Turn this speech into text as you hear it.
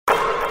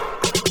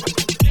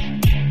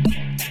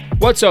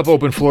What's up,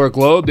 Open Floor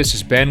Globe? This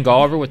is Ben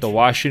Golliver with the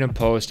Washington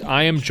Post.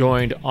 I am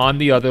joined on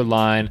the other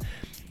line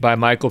by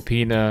Michael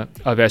Pina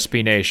of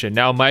SB Nation.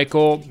 Now,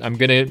 Michael, I'm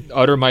going to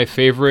utter my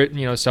favorite,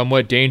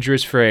 somewhat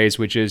dangerous phrase,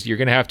 which is you're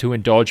going to have to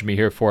indulge me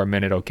here for a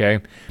minute, okay?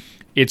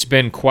 It's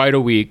been quite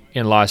a week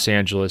in Los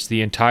Angeles.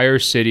 The entire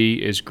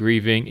city is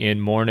grieving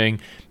in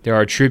mourning. There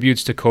are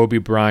tributes to Kobe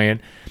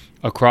Bryant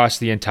across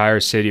the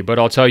entire city. But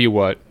I'll tell you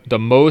what, the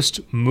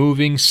most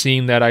moving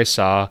scene that I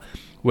saw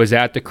was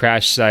at the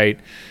crash site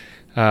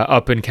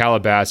up in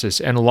Calabasas.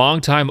 And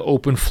longtime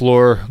Open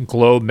Floor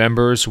Globe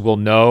members will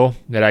know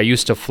that I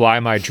used to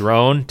fly my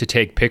drone to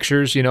take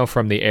pictures,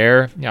 from the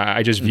air.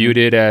 I just viewed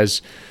it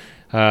as,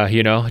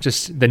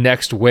 just the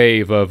next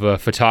wave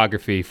of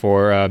photography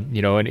for, an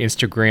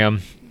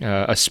Instagram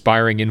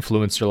aspiring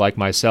influencer like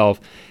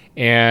myself.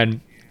 And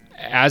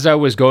as I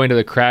was going to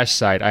the crash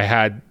site, I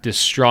had the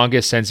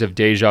strongest sense of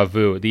deja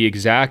vu. The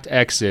exact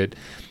exit,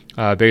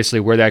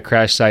 basically where that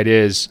crash site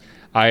is,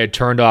 I had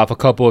turned off a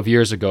couple of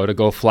years ago to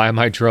go fly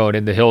my drone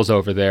in the hills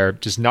over there,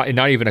 just not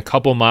even a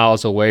couple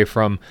miles away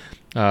from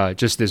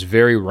just this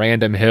very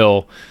random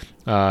hill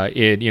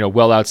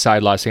well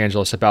outside Los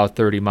Angeles, about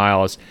 30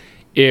 miles.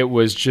 It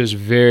was just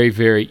very,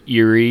 very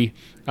eerie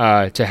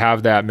to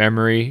have that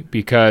memory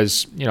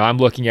because, I'm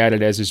looking at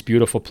it as this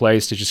beautiful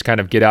place to just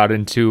kind of get out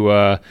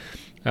into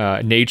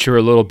nature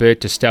a little bit,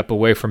 to step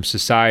away from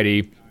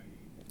society.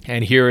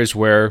 And here is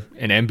where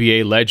an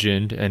NBA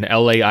legend, an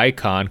LA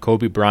icon,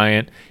 Kobe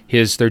Bryant,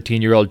 his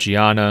 13-year-old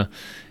Gianna,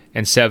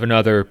 and 7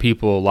 other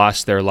people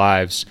lost their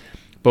lives.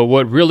 But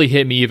what really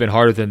hit me even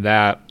harder than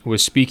that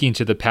was speaking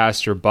to the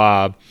pastor,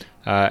 Bob,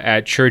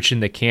 at church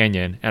in the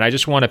Canyon. And I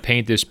just want to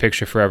paint this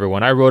picture for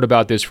everyone. I wrote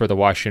about this for the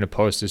Washington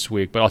Post this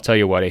week, but I'll tell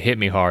you what, it hit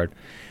me hard.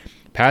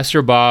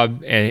 Pastor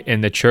Bob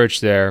and the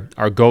church there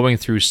are going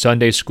through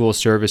Sunday school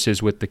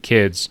services with the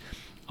kids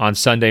on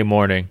Sunday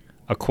morning.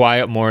 A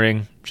quiet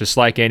morning, just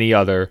like any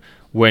other,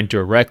 went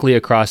directly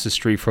across the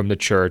street from the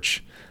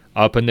church,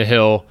 up in the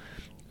hill,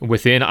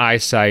 within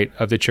eyesight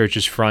of the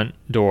church's front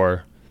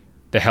door.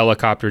 The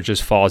helicopter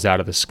just falls out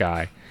of the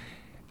sky.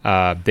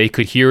 They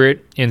could hear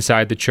it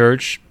inside the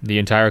church. The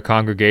entire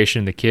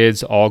congregation, the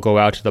kids, all go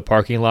out to the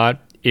parking lot.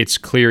 It's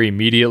clear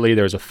immediately.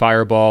 There's a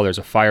fireball. There's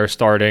a fire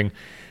starting.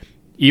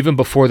 Even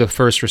before the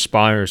first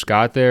responders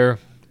got there,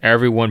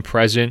 everyone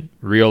present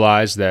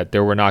realized that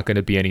there were not going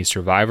to be any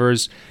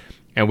survivors.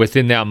 And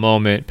within that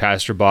moment,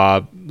 Pastor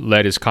Bob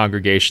led his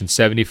congregation,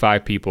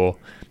 75 people,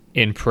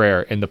 in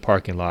prayer in the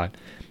parking lot.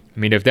 I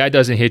mean, if that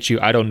doesn't hit you,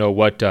 I don't know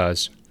what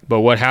does.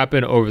 But what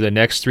happened over the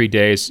next 3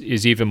 days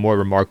is even more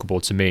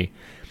remarkable to me.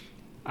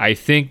 I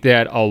think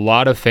that a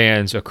lot of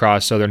fans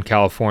across Southern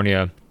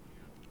California,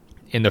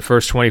 in the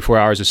first 24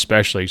 hours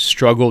especially,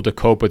 struggled to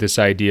cope with this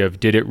idea of,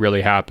 did it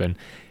really happen?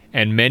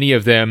 And many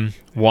of them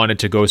wanted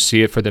to go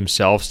see it for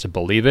themselves to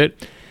believe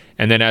it.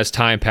 And then as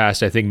time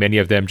passed, I think many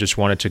of them just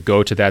wanted to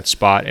go to that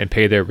spot and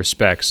pay their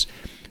respects.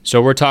 So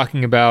we're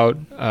talking about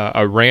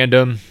a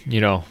random,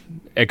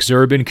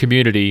 exurban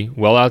community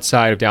well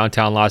outside of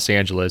downtown Los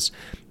Angeles,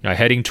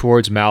 heading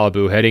towards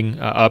Malibu, heading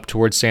up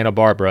towards Santa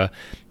Barbara.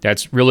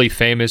 That's really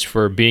famous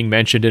for being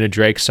mentioned in a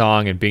Drake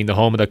song and being the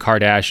home of the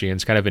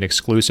Kardashians, kind of an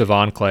exclusive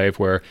enclave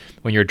where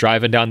when you're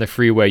driving down the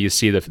freeway, you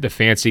see the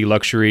fancy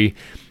luxury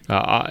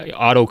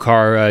auto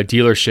car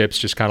dealerships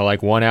just kind of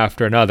like one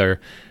after another.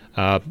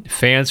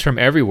 Fans from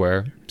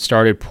everywhere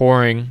started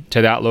pouring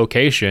to that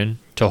location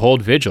to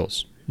hold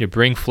vigils.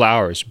 Bring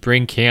flowers,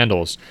 bring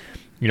candles,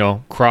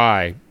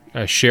 cry,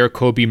 share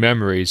Kobe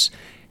memories.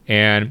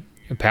 And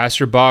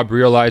Pastor Bob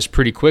realized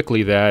pretty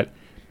quickly that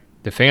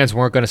the fans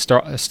weren't going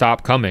to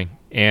stop coming,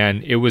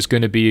 and it was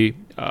going to be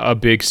a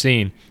big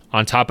scene.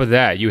 On top of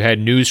that, you had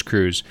news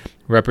crews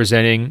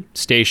representing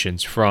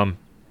stations from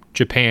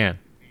Japan,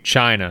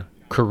 China,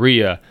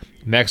 Korea,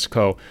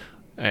 Mexico,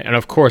 and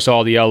of course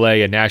all the LA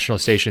and national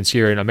stations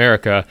here in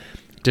America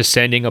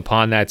descending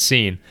upon that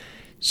scene.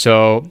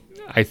 So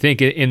I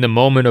think in the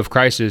moment of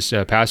crisis,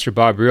 Pastor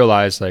Bob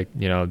realized,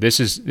 this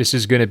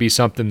is going to be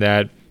something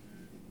that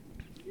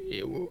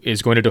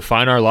is going to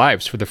define our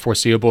lives for the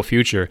foreseeable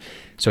future.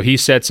 So he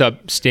sets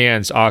up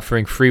stands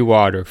offering free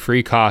water,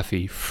 free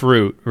coffee,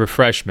 fruit,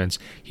 refreshments.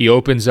 He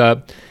opens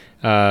up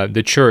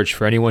the church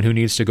for anyone who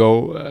needs to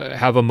go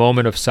have a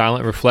moment of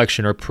silent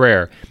reflection or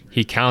prayer.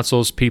 He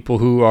counsels people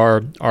who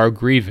are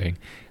grieving.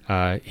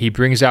 He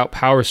brings out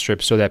power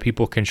strips so that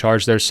people can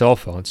charge their cell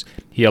phones.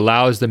 He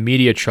allows the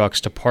media trucks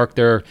to park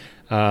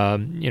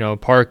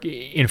park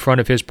in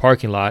front of his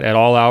parking lot at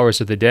all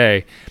hours of the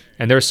day.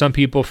 And there are some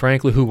people,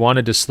 frankly, who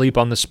wanted to sleep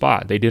on the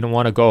spot. They didn't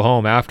want to go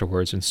home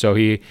afterwards. And so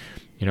he,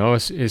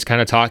 is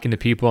kind of talking to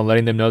people and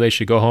letting them know they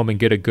should go home and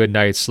get a good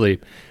night's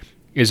sleep.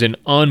 Is an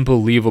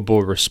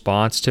unbelievable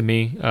response to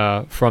me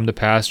from the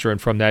pastor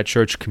and from that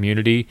church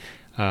community.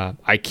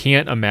 I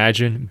can't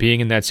imagine being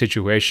in that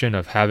situation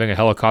of having a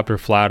helicopter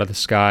fly out of the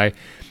sky.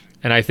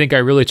 And I think I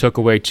really took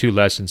away 2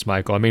 lessons,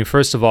 Michael. I mean,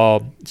 first of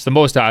all, it's the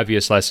most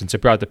obvious lesson. It's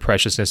about the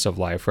preciousness of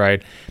life,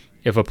 right?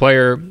 If a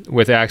player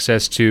with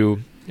access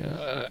to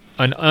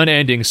an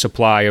unending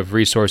supply of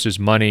resources,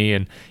 money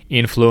and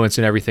influence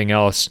and everything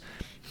else,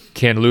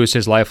 can lose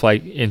his life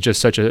like in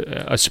just such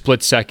a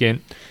split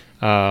second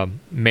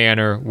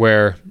manner,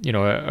 where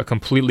a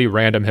completely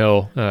random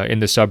hill in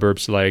the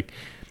suburbs. Like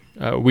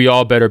we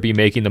all better be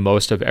making the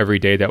most of every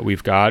day that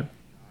we've got.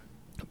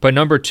 But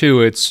number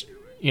two, it's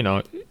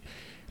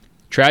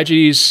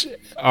tragedies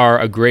are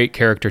a great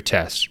character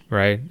test,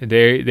 right?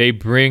 They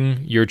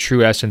bring your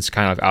true essence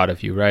kind of out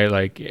of you, right?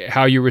 Like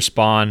how you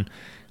respond.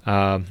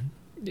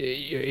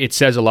 It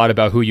says a lot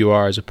about who you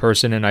are as a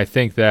person, and I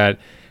think that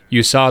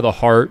you saw the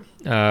heart,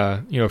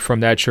 from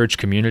that church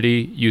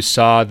community. You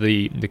saw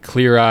the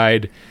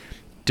clear-eyed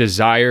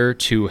desire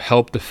to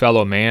help the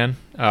fellow man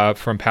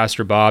from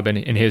Pastor Bob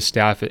and his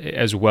staff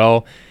as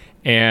well.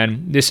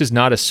 And this is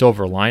not a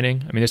silver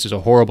lining. I mean, this is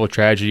a horrible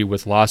tragedy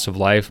with loss of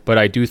life, but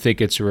I do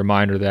think it's a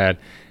reminder that,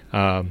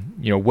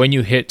 when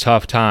you hit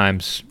tough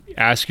times,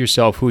 ask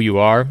yourself who you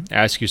are,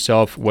 ask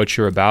yourself what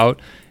you're about.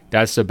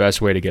 That's the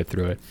best way to get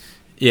through it.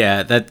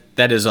 Yeah,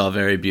 that is all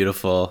very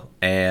beautiful,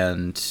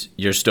 and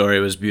your story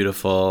was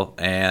beautiful.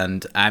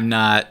 And I'm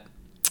not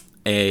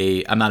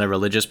a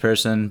religious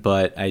person,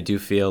 but I do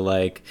feel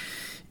like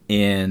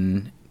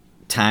in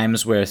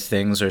times where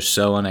things are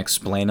so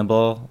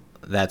unexplainable,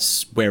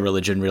 that's where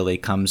religion really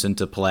comes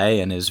into play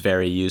and is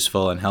very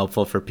useful and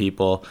helpful for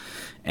people.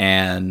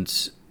 And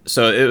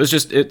so it was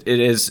just it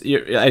is,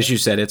 as you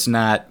said, it's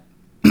not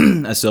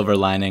a silver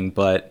lining,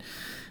 but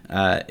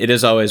it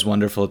is always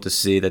wonderful to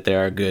see that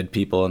there are good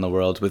people in the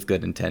world with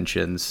good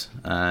intentions.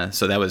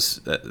 So that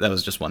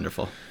was just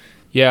wonderful.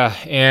 Yeah,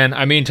 and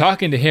I mean,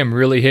 talking to him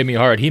really hit me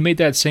hard. He made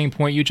that same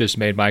point you just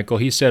made, Michael.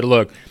 He said,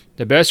 look,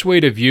 the best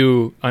way to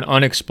view an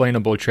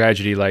unexplainable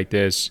tragedy like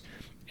this,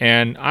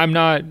 and I'm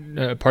not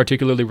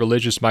particularly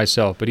religious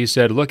myself, but he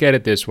said, look at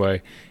it this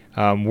way.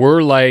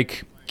 We're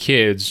like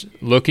kids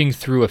looking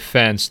through a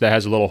fence that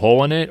has a little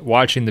hole in it,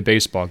 watching the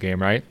baseball game,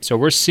 right? So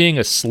we're seeing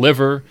a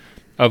sliver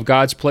of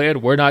God's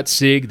plan. We're not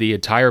seeing the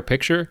entire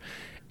picture.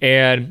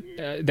 And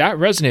that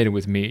resonated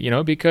with me,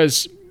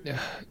 because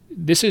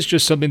this is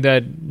just something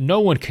that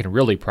no one can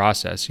really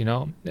process,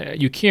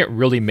 You can't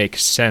really make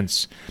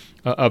sense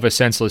of a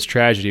senseless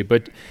tragedy.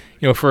 But,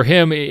 for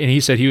him, and he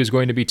said he was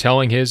going to be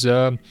telling his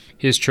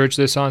church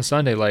this on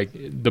Sunday, like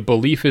the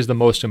belief is the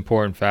most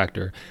important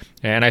factor.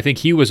 And I think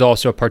he was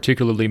also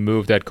particularly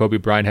moved that Kobe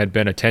Bryant had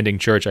been attending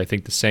church, I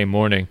think, the same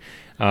morning,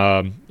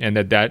 and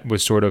that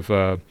was sort of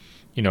a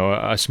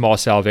small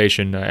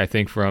salvation, I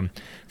think, from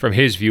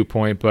his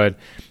viewpoint. But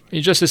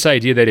just this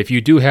idea that if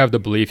you do have the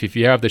belief, if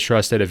you have the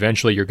trust that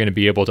eventually you're going to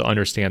be able to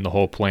understand the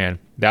whole plan,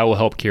 that will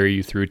help carry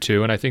you through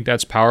too. And I think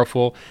that's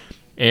powerful.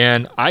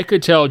 And I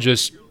could tell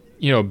just,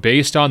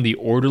 based on the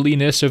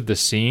orderliness of the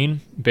scene,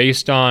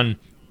 based on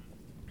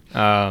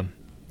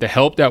the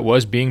help that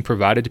was being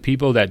provided to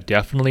people that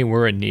definitely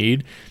were in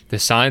need, the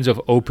signs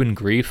of open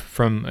grief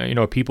from,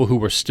 people who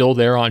were still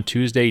there on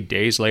Tuesday,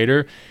 days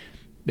later,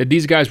 that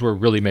these guys were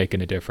really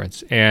making a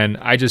difference. And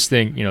I just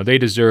think, they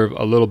deserve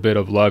a little bit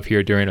of love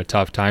here during a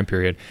tough time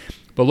period.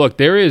 But look,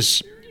 there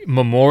is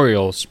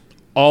memorials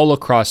all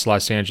across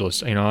Los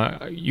Angeles.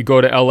 You go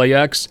to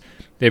LAX,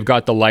 they've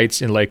got the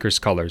lights in Lakers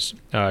colors.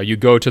 You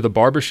go to the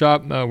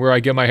barbershop where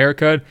I get my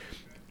haircut,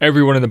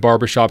 everyone in the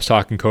barbershop's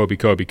talking Kobe,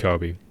 Kobe,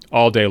 Kobe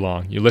all day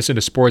long. You listen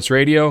to sports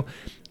radio,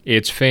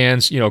 it's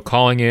fans,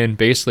 calling in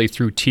basically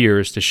through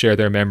tears to share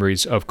their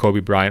memories of Kobe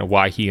Bryant,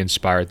 why he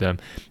inspired them.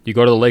 You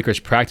go to the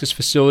Lakers practice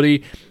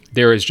facility,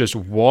 there is just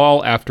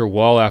wall after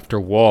wall after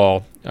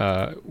wall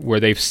where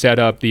they've set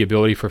up the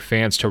ability for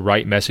fans to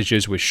write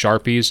messages with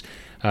Sharpies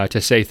to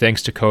say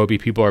thanks to Kobe.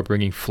 People are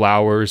bringing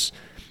flowers,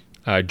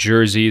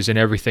 jerseys, and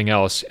everything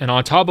else. And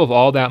on top of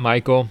all that,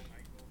 Michael,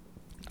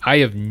 I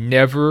have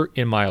never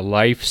in my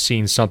life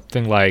seen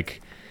something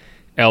like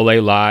LA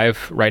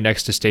Live right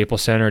next to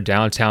Staples Center,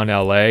 downtown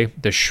LA,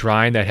 the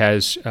shrine that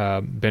has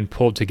been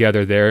pulled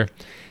together there.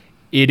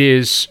 It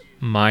is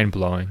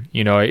mind-blowing.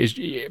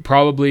 It's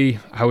probably,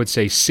 I would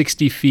say,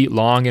 60 feet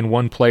long in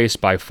one place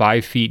by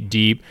 5 feet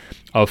deep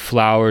of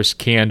flowers,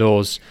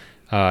 candles,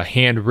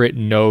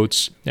 handwritten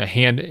notes,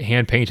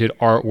 hand-painted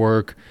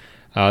artwork.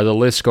 The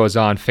list goes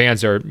on.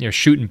 Fans are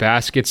shooting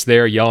baskets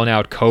there, yelling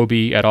out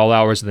Kobe at all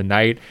hours of the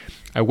night.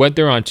 I went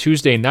there on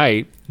Tuesday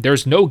night.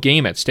 There's no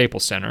game at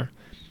Staples Center.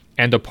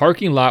 And the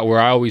parking lot where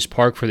I always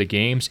park for the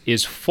games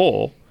is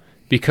full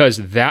because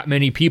that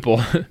many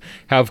people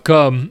have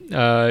come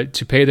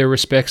to pay their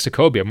respects to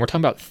Kobe. And we're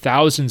talking about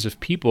thousands of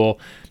people.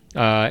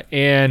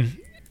 And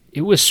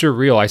it was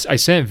surreal. I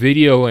sent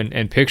video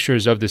and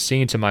pictures of the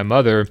scene to my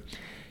mother,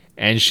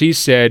 and she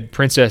said,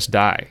 "Princess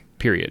die,"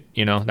 period.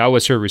 That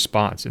was her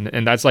response.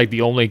 And that's like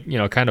the only,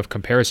 kind of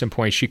comparison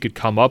point she could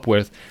come up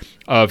with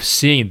of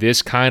seeing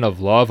this kind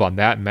of love on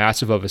that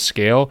massive of a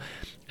scale.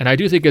 And I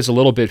do think it's a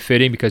little bit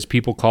fitting because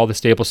people call the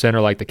Staples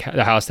Center like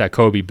the house that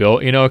Kobe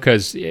built,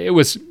 because it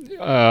was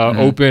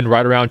open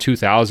right around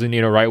 2000,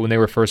 right when they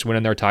were first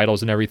winning their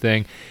titles and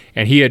everything.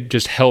 And he had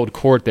just held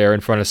court there in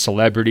front of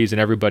celebrities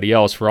and everybody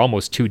else for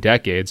almost 2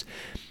 decades.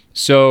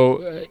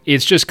 So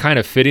it's just kind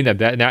of fitting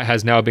that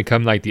has now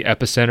become like the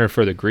epicenter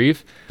for the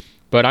grief.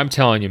 But I'm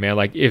telling you, man,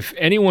 like if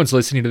anyone's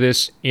listening to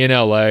this in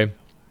LA,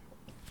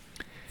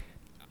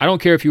 I don't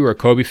care if you were a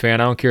Kobe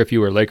fan. I don't care if you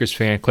were a Lakers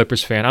fan,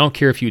 Clippers fan. I don't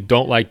care if you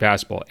don't like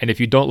basketball. And if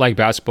you don't like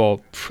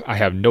basketball, I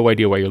have no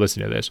idea why you're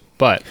listening to this.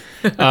 But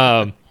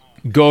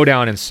go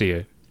down and see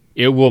it.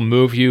 It will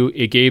move you.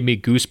 It gave me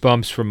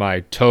goosebumps from my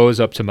toes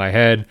up to my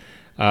head.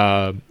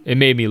 It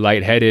made me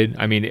lightheaded.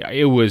 I mean,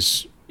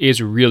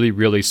 is really,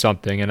 really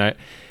something. And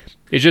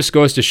it just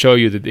goes to show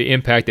you that the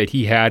impact that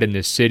he had in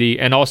this city.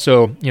 And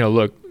also,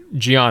 look,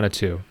 Gianna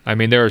too. I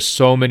mean, there are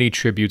so many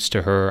tributes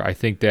to her. I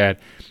think that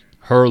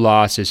her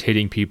loss is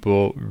hitting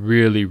people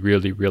really,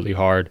 really, really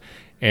hard.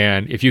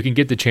 And if you can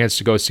get the chance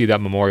to go see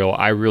that memorial,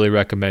 I really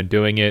recommend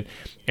doing it.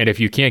 And if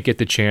you can't get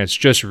the chance,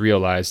 just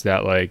realize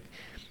that, like,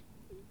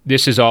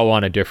 this is all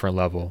on a different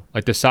level.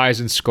 Like, the size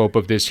and scope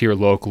of this here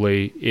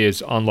locally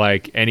is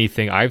unlike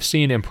anything I've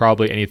seen and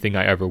probably anything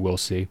I ever will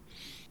see.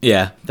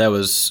 Yeah, that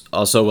was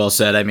also well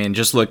said. I mean,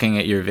 just looking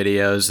at your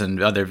videos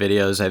and other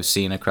videos I've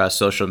seen across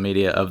social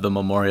media of the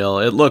memorial,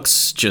 it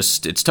looks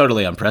it's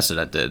totally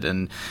unprecedented.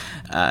 And,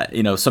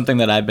 something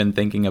that I've been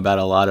thinking about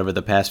a lot over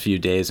the past few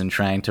days and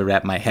trying to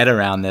wrap my head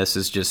around this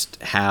is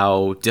just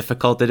how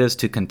difficult it is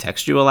to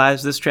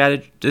contextualize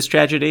this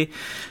tragedy.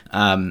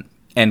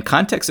 And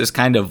context is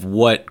kind of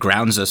what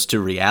grounds us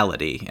to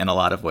reality in a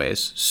lot of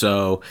ways.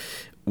 So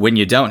when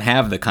you don't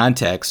have the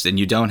context and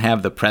you don't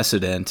have the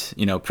precedent,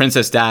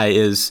 Princess Di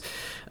is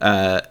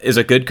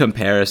a good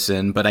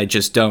comparison, but I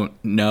just don't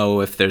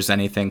know if there's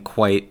anything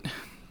quite.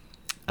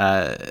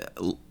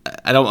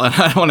 I don't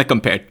want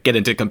to get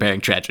into comparing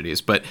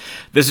tragedies, but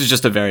this is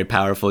just a very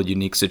powerful,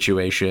 unique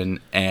situation,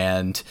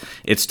 and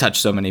it's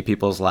touched so many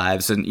people's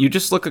lives. And you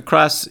just look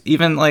across,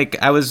 even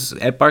like I was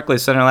at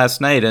Barclays Center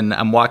last night, and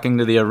I'm walking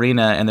to the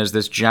arena, and there's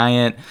this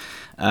giant.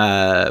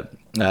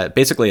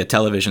 Basically a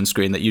television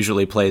screen that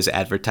usually plays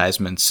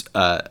advertisements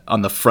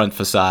on the front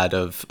facade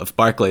of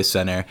Barclays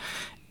Center.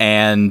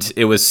 And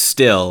it was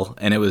still,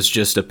 and it was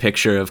just a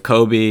picture of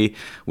Kobe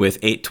with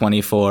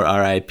 824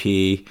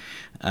 RIP.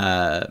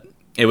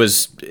 It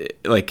was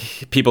like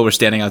people were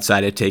standing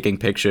outside it taking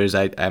pictures.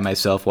 I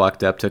myself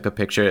walked up, took a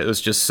picture. It was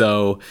just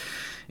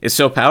it's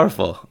so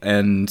powerful.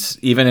 And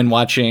even in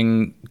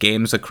watching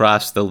games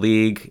across the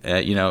league,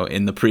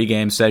 in the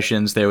pregame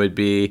sessions, there would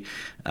be,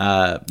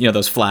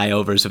 those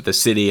flyovers of the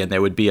city, and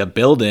there would be a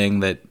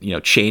building that,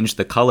 changed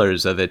the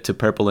colors of it to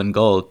purple and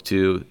gold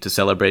to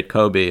celebrate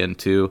Kobe and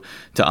to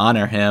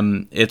honor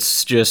him.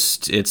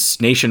 It's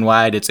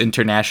nationwide. It's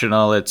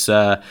international.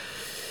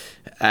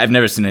 I've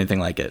never seen anything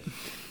like it.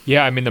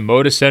 Yeah, I mean, the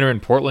Moda Center in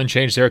Portland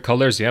changed their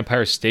colors. The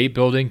Empire State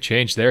Building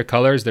changed their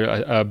colors.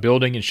 The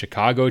building in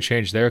Chicago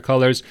changed their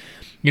colors.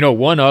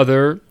 One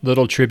other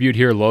little tribute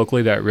here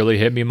locally that really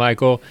hit me,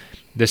 Michael,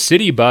 the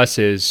city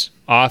buses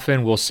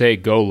often will say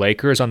 "Go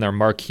Lakers" on their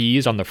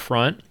marquees on the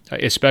front,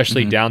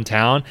 especially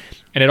downtown.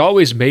 And it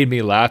always made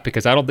me laugh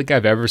because I don't think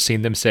I've ever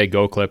seen them say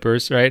 "Go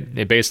Clippers," right?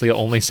 It basically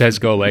only says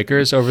 "Go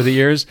Lakers" over the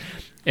years.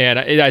 And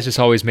it just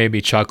always made me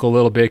chuckle a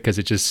little bit because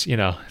it just,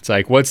 it's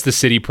like, what's the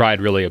city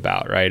pride really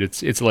about, right?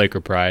 It's Laker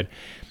pride.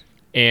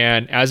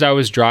 And as I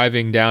was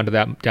driving down to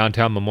that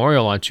downtown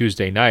memorial on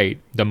Tuesday night,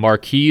 the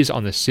marquees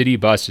on the city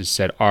buses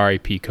said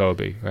R.I.P.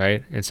 Kobe,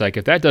 right? It's like,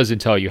 if that doesn't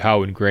tell you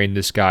how ingrained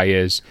this guy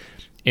is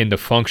in the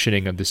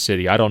functioning of the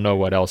city, I don't know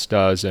what else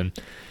does. And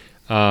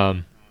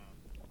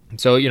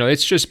so,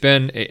 it's just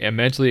been a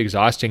mentally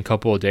exhausting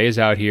couple of days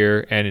out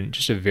here and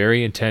just a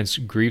very intense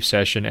grief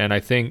session. And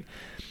I think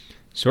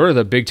sort of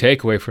the big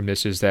takeaway from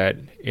this is that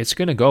it's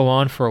going to go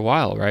on for a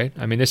while, right?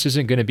 I mean, this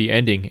isn't going to be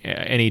ending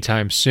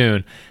anytime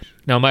soon.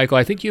 Now, Michael,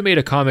 I think you made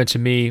a comment to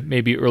me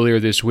maybe earlier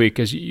this week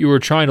because you were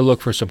trying to look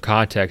for some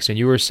context, and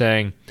you were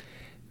saying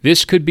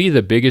this could be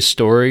the biggest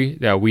story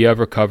that we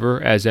ever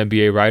cover as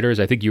NBA writers.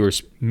 I think you were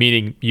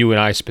meaning you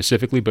and I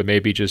specifically, but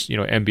maybe just,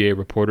 NBA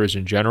reporters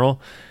in general.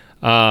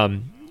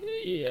 I'm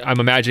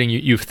imagining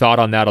you've thought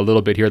on that a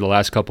little bit here the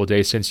last couple of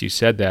days since you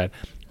said that.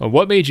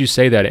 What made you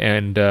say that,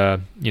 and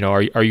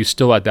are you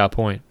still at that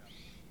point?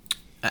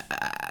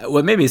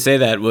 What made me say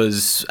that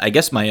was, I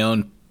guess, my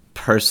own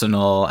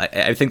personal.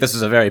 I think this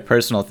is a very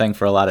personal thing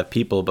for a lot of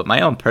people, but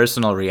my own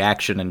personal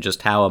reaction and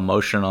just how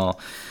emotional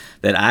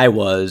that I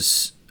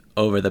was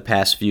over the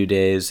past few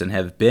days and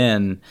have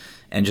been,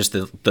 and just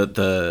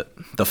the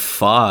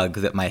fog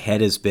that my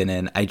head has been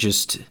in.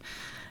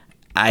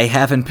 I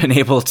haven't been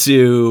able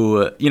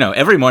to,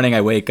 every morning I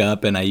wake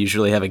up and I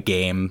usually have a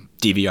game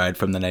DVR'd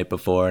from the night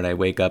before, and I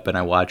wake up and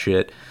I watch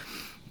it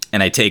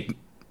and I take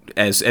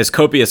as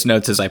copious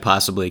notes as I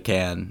possibly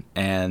can.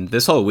 And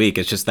this whole week,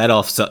 it's just that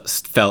all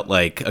felt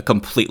like a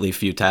completely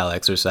futile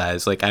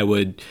exercise. Like, I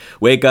would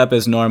wake up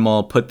as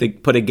normal, put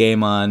a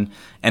game on,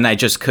 and I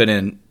just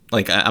couldn't.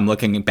 Like, I'm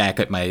looking back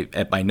at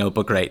my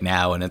notebook right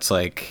now, and it's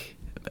like,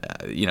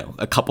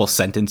 a couple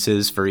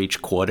sentences for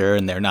each quarter,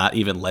 and they're not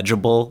even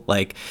legible.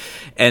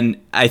 And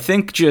I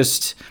think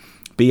just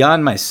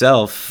beyond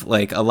myself,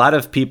 like, a lot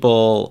of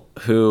people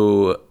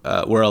who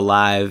were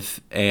alive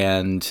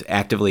and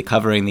actively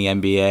covering the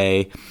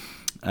NBA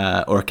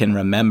or can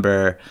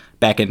remember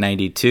back in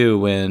 '92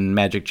 when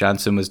Magic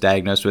Johnson was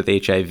diagnosed with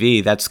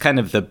HIV, that's kind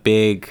of the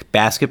big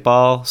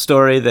basketball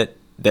story that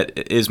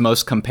that is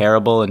most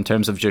comparable in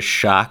terms of just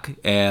shock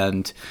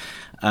and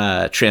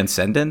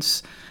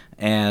transcendence.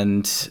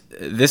 And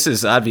this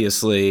is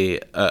obviously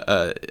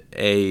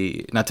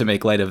a not to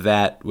make light of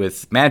that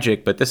with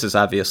Magic, but this is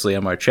obviously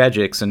a more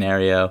tragic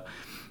scenario.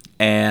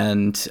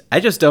 And I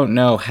just don't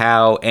know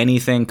how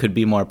anything could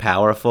be more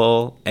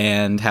powerful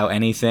and how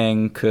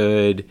anything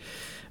could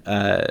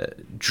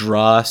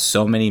draw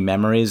so many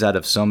memories out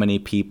of so many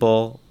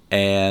people.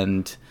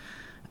 And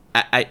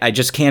I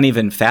just can't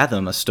even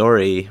fathom a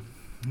story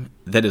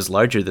that is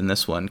larger than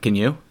this one. Can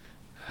you?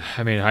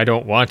 I mean, I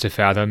don't want to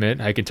fathom it.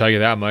 I can tell you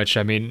that much.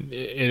 I mean,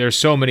 there's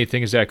so many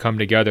things that come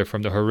together,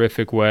 from the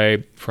horrific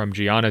way, from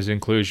Gianna's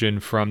inclusion,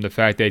 from the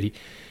fact that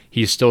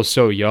he's still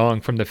so young,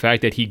 from the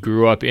fact that he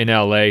grew up in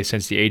LA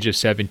since the age of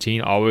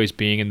 17, always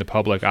being in the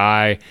public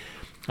eye,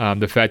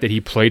 the fact that he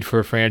played for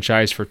a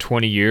franchise for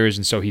 20 years,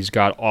 and so he's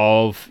got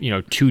all of,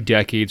 2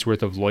 decades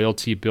worth of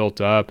loyalty built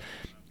up.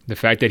 The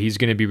fact that he's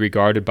going to be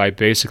regarded by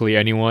basically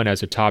anyone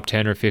as a top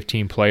 10 or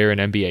 15 player in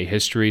NBA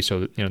history.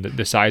 So,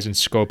 the size and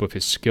scope of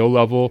his skill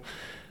level.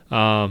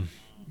 No,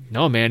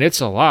 man, it's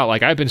a lot.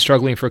 Like, I've been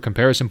struggling for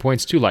comparison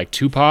points too. Like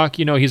Tupac,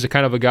 he's a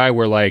kind of a guy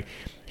where, like,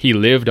 he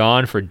lived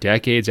on for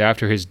decades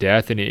after his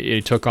death, and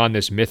it took on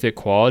this mythic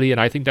quality.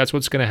 And I think that's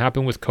what's going to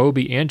happen with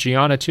Kobe and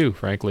Gianna too,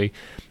 frankly.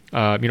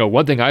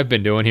 One thing I've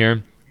been doing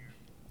here,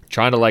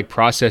 trying to like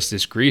process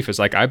this grief, is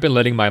like I've been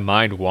letting my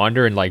mind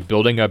wander and like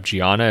building up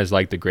Gianna as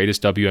like the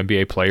greatest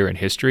WNBA player in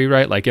history,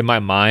 right? Like in my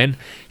mind,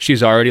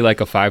 she's already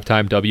like a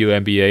 5-time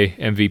WNBA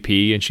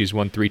MVP and she's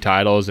won 3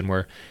 titles, and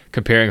we're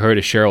comparing her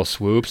to Cheryl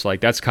Swoops. Like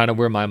that's kind of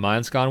where my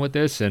mind's gone with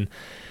this. And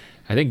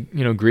I think,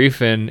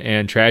 grief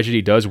and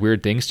tragedy does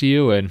weird things to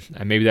you, and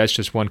maybe that's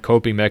just one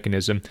coping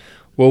mechanism.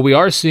 What we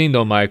are seeing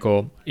though,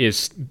 Michael,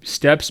 is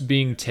steps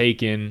being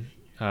taken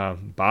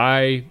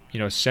by,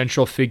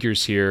 central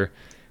figures here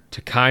to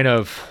kind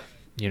of,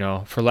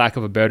 for lack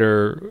of a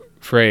better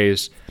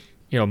phrase,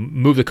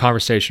 move the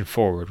conversation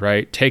forward,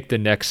 right? Take the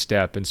next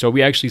step. And so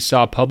we actually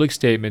saw public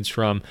statements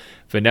from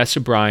Vanessa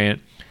Bryant,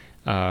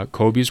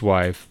 Kobe's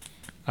wife,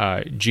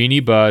 Jeannie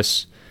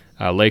Buss,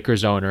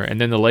 Lakers owner,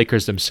 and then the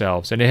Lakers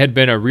themselves. And it had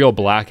been a real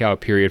blackout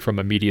period from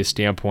a media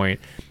standpoint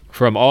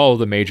from all of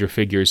the major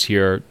figures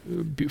here,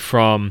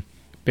 from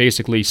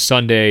basically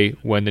Sunday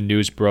when the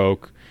news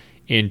broke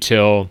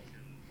until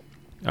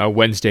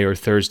Wednesday or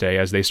Thursday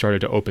as they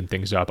started to open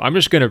things up. I'm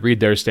just going to read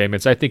their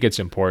statements. I think it's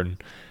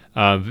important.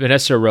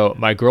 Vanessa wrote,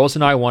 "My girls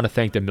and I want to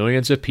thank the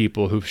millions of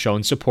people who've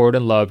shown support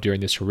and love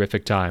during this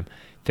horrific time.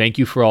 Thank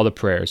you for all the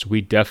prayers. We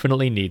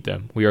definitely need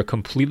them. We are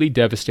completely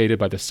devastated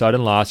by the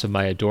sudden loss of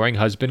my adoring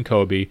husband,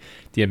 Kobe,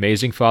 the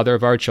amazing father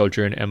of our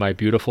children, and my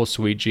beautiful,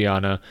 sweet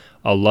Gianna,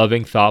 a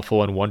loving,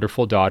 thoughtful, and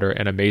wonderful daughter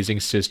and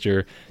amazing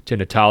sister to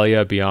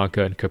Natalia,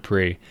 Bianca, and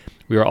Capri.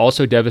 We are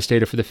also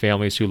devastated for the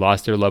families who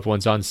lost their loved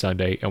ones on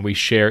Sunday, and we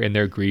share in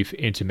their grief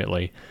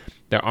intimately.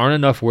 There aren't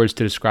enough words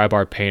to describe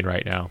our pain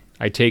right now.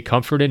 I take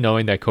comfort in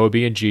knowing that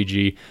Kobe and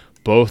Gigi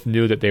both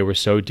knew that they were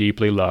so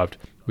deeply loved.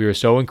 We are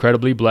so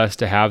incredibly blessed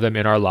to have them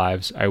in our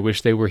lives. I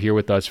wish they were here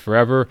with us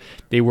forever.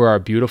 They were our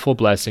beautiful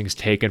blessings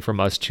taken from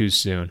us too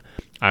soon.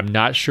 I'm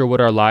not sure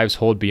what our lives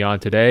hold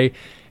beyond today,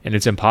 and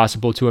it's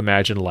impossible to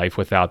imagine life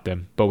without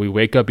them. But we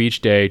wake up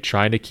each day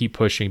trying to keep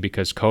pushing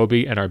because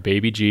Kobe and our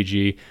baby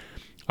Gigi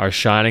are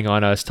shining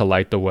on us to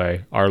light the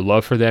way. Our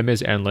love for them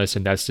is endless,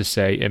 and that's to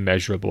say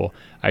immeasurable.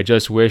 I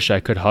just wish I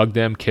could hug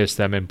them, kiss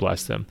them, and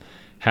bless them.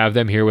 Have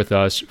them here with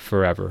us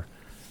forever."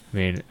 I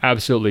mean,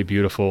 absolutely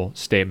beautiful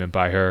statement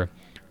by her.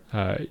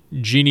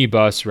 Jeannie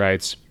Buss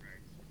writes,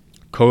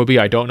 "Kobe,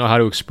 I don't know how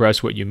to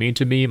express what you mean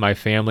to me, my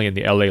family, and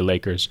the LA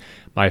Lakers.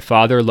 My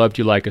father loved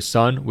you like a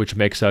son, which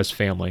makes us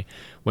family.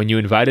 When you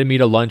invited me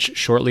to lunch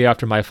shortly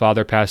after my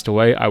father passed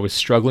away, I was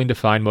struggling to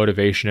find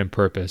motivation and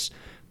purpose.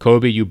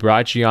 Kobe, you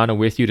brought Gianna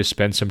with you to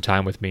spend some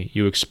time with me.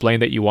 You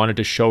explained that you wanted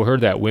to show her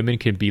that women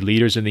can be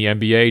leaders in the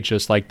NBA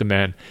just like the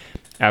men.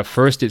 At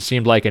first, it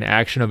seemed like an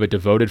action of a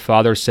devoted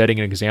father setting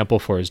an example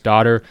for his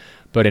daughter,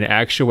 but in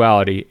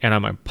actuality, and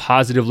I'm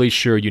positively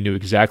sure you knew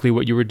exactly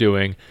what you were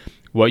doing,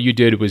 what you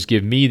did was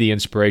give me the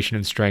inspiration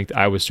and strength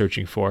I was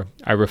searching for.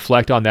 I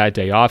reflect on that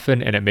day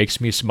often, and it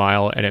makes me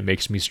smile, and it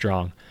makes me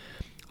strong.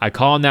 I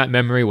call on that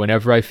memory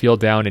whenever I feel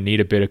down and need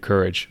a bit of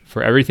courage.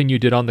 For everything you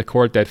did on the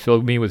court that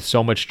filled me with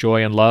so much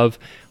joy and love,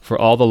 for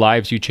all the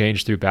lives you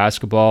changed through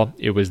basketball,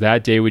 it was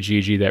that day with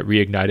Gigi that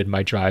reignited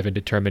my drive and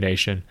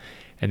determination."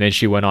 And then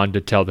she went on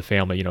to tell the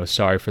family,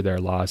 sorry for their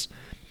loss.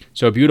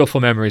 So beautiful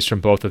memories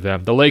from both of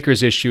them. The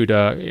Lakers issued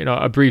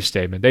a brief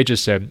statement. They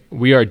just said,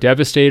 "We are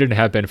devastated and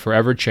have been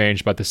forever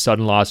changed by the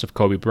sudden loss of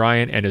Kobe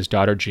Bryant and his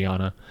daughter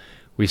Gianna.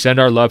 We send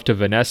our love to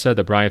Vanessa,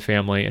 the Bryant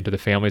family, and to the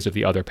families of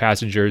the other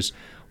passengers.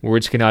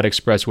 Words cannot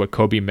express what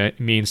Kobe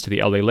means to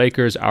the LA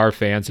Lakers, our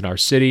fans, and our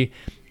city.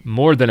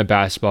 More than a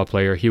basketball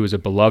player, he was a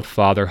beloved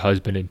father,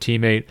 husband, and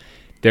teammate.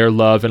 Their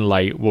love and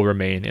light will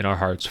remain in our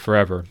hearts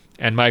forever."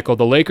 And Michael,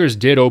 the Lakers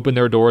did open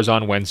their doors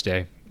on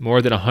Wednesday.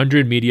 More than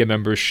 100 media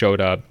members showed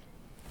up.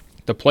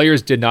 The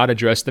players did not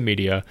address the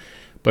media,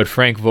 but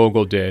Frank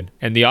Vogel did.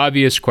 And the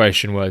obvious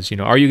question was,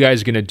 are you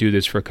guys going to do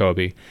this for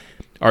Kobe?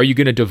 are you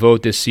going to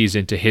devote this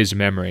season to his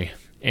memory?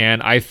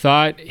 And I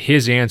thought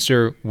his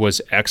answer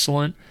was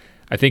excellent.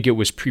 I think it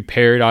was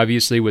prepared,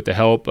 obviously, with the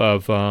help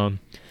of,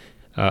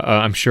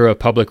 I'm sure, of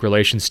public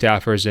relations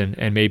staffers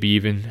and maybe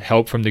even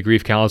help from the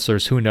grief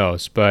counselors, who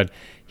knows. But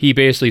he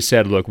basically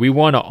said, look, we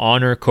want to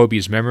honor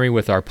Kobe's memory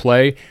with our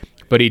play,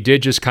 but he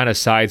did just kind of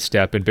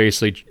sidestep and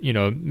basically,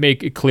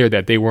 make it clear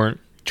that they weren't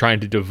trying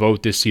to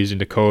devote this season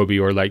to Kobe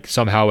or like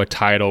somehow a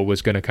title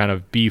was going to kind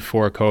of be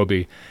for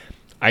Kobe.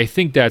 I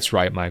think that's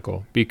right,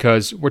 Michael,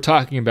 because we're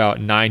talking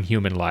about 9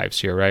 human lives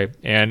here, right?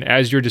 And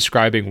as you're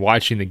describing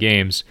watching the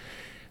games,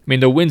 I mean,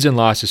 the wins and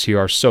losses here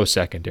are so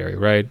secondary,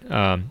 right?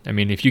 I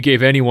mean, if you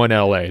gave anyone in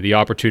LA the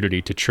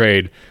opportunity to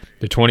trade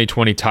the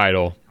 2020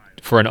 title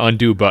for an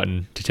undo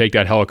button to take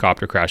that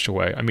helicopter crash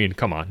away, I mean,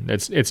 come on.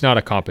 It's not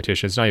a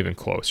competition. It's not even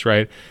close,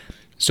 right?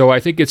 So I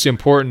think it's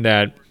important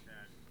that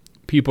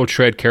people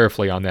tread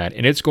carefully on that,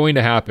 and it's going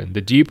to happen.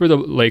 The deeper the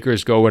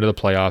Lakers go into the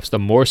playoffs, the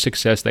more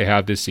success they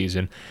have this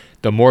season,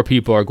 the more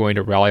people are going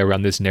to rally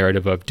around this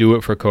narrative of do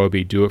it for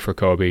Kobe, do it for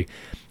Kobe.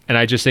 And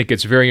I just think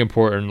it's very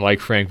important, like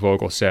Frank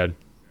Vogel said,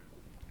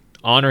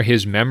 honor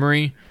his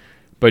memory,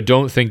 but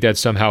don't think that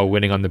somehow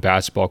winning on the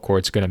basketball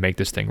court is going to make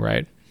this thing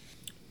right.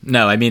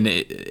 No, I mean,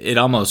 it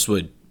almost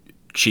would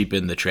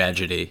cheapen the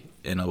tragedy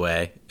in a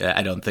way.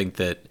 I don't think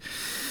that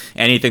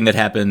anything that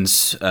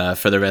happens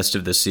for the rest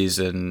of the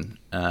season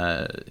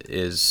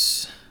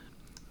is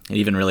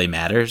even really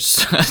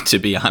matters, to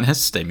be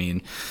honest. I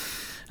mean,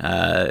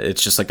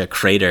 it's just like a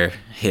crater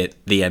hit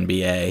the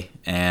NBA,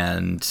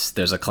 and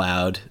there's a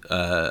cloud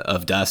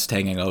of dust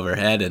hanging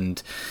overhead,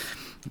 and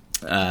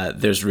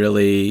there's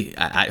really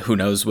who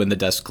knows when the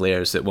dust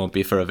clears. It won't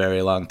be for a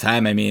very long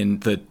time. I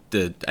mean,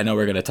 I know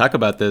we're going to talk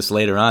about this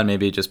later on,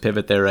 maybe just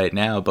pivot there right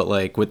now, but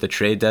like with the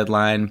trade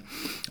deadline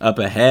up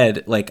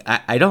ahead, like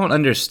I don't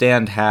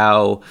understand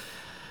how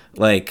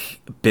like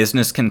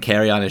business can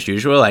carry on as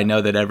usual. I know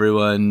that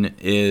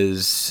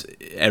everyone's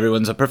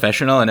a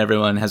professional and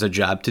everyone has a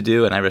job to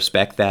do, and I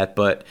respect that,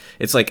 but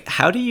it's like,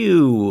 can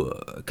you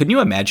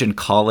imagine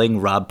calling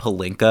Rob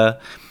Pelinka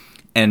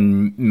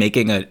and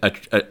making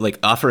like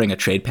offering a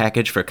trade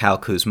package for Kyle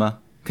Kuzma?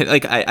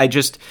 Like I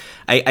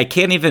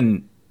can't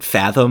even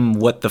fathom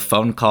what the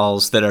phone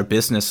calls that are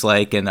business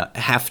like and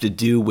have to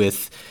do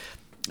with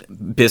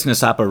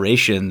business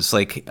operations.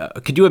 Like,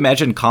 could you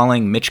imagine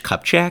calling Mitch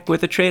Kupchak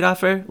with a trade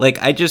offer? Like,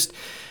 it's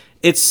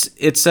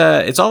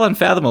all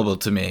unfathomable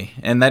to me,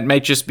 and that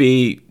might just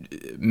be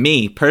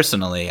me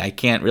personally. I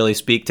can't really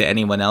speak to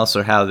anyone else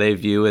or how they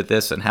view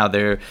this and how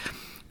they're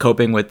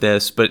coping with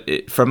this,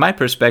 but from my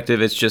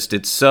perspective,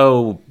 it's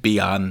so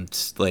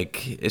beyond,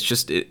 like,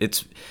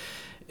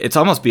 it's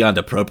almost beyond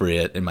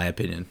appropriate, in my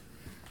opinion.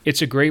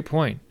 It's a great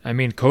point. I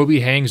mean, Kobe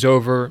hangs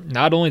over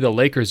not only the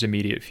Lakers'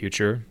 immediate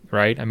future,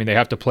 right? I mean, they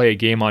have to play a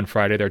game on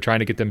Friday. They're trying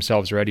to get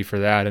themselves ready for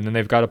that, and then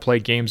they've got to play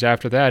games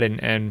after that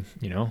and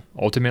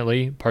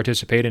ultimately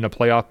participate in a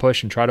playoff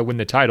push and try to win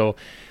the title.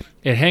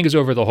 It hangs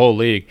over the whole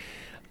league.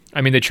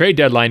 I mean, the trade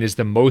deadline is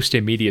the most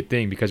immediate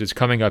thing because it's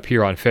coming up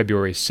here on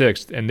February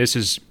 6th, and this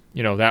is,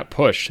 that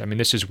push. I mean,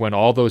 this is when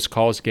all those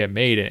calls get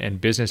made and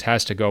business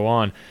has to go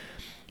on.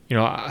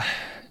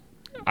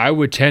 I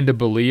would tend to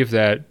believe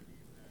that,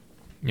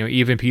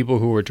 even people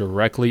who were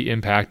directly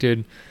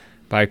impacted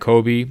by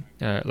Kobe,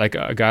 like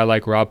a guy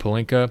like Rob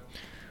Pelinka,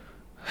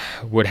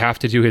 would have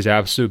to do his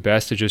absolute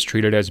best to just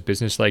treat it as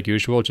business like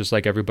usual, just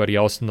like everybody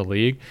else in the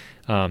league.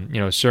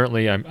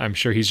 Certainly I'm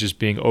sure he's just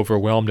being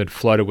overwhelmed and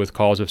flooded with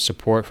calls of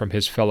support from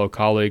his fellow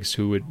colleagues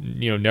who would,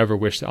 never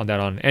wish that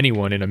on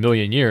anyone in a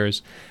million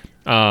years.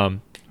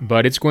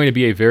 But it's going to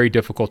be a very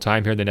difficult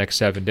time here in the next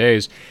 7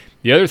 days.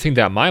 The other thing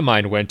that my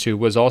mind went to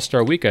was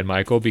All-Star Weekend,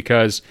 Michael,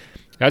 because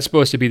that's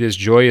supposed to be this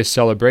joyous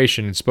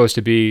celebration. It's supposed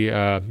to be,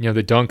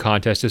 the dunk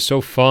contest is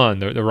so fun.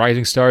 The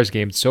Rising Stars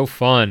game is so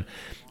fun.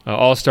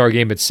 All-Star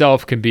game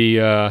itself can be,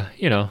 a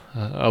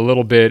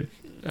little bit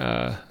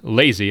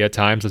lazy at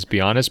times, let's be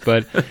honest.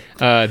 But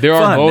there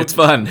are moments.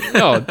 It's fun.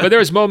 No, but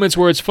there's moments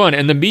where it's fun.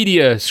 And the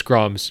media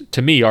scrums,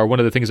 to me, are one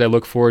of the things I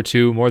look forward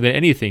to more than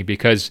anything,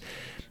 because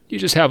you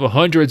just have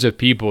hundreds of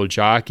people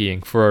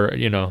jockeying for,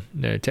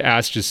 to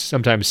ask just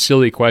sometimes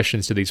silly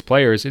questions to these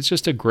players. It's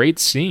just a great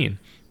scene.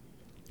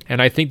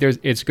 And I think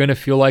it's going to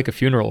feel like a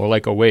funeral or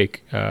like a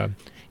wake.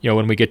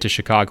 When we get to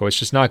Chicago, it's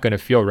just not going to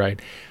feel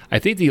right. I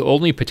think the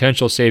only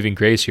potential saving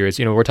grace here is,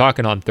 we're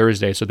talking on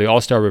Thursday, so the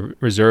All-Star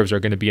reserves are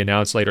going to be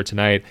announced later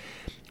tonight.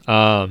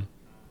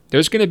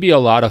 There's going to be a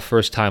lot of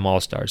first-time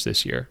All-Stars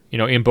this year,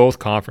 in both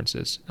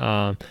conferences.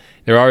 There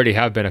already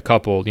have been a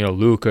couple,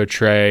 Luka,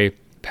 Trey,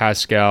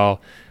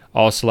 Pascal,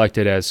 all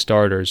selected as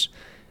starters.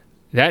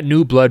 That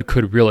new blood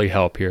could really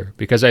help here,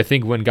 because I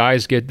think when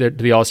guys get to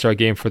the All-Star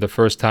game for the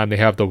first time, they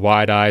have the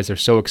wide eyes. They're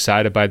so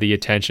excited by the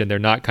attention. They're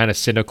not kind of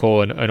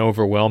cynical and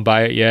overwhelmed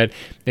by it yet.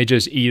 They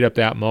just eat up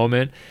that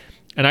moment.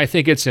 And I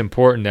think it's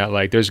important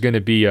that there's going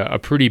to be a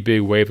pretty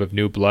big wave of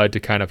new blood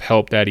to kind of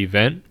help that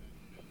event,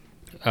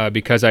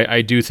 because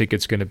I do think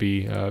it's going to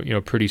be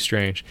pretty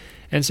strange.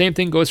 And same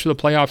thing goes for the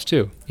playoffs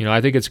too. I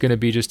think it's going to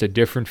be just a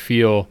different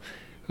feel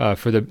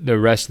for the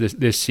rest of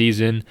this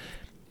season.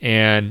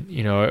 And,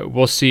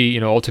 we'll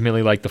see,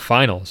 ultimately like the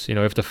finals,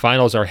 if the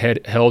finals are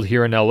held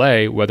here in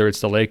LA, whether it's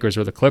the Lakers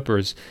or the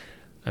Clippers,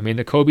 I mean,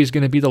 the Kobe's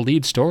going to be the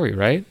lead story,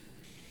 right?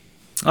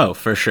 Oh,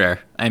 for sure.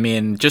 I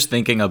mean, just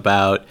thinking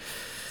about,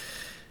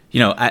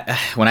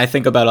 when I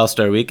think about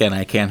All-Star Weekend,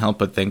 I can't help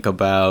but think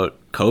about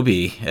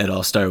Kobe at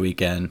All-Star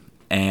Weekend.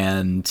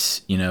 And,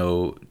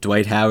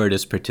 Dwight Howard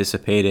is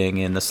participating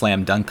in the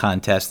slam dunk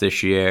contest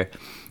this year.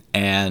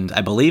 And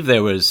I believe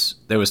there was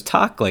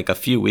talk like a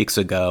few weeks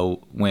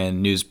ago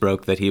when news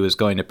broke that he was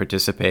going to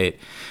participate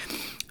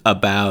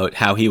about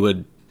how he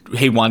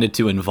wanted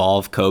to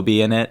involve Kobe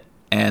in it.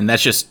 And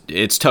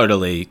it's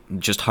totally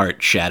just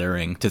heart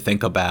shattering to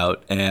think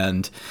about.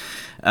 And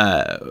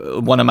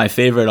one of my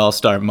favorite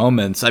All-Star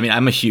moments, I mean,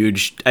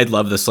 I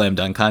love the slam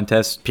dunk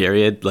contest,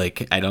 period.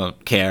 Like, I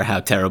don't care how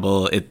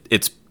terrible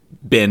it's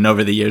been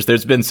over the years.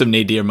 There's been some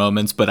nadir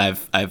moments, but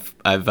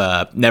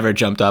I've never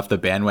jumped off the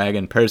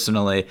bandwagon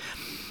personally.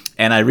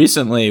 And I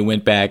recently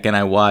went back and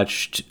I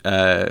watched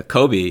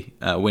Kobe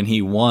when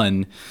he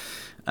won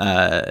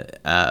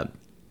I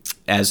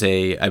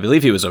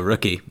believe he was a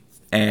rookie.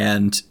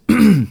 And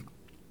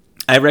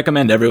I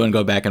recommend everyone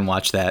go back and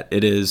watch that.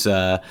 It is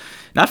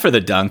not for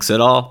the dunks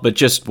at all, but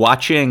just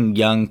watching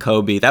young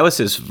Kobe. That was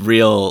his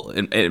real,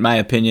 in my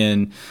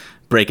opinion,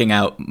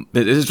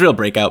 his real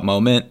breakout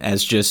moment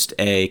as just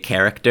a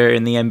character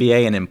in the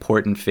NBA, an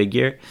important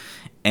figure.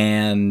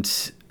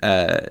 And,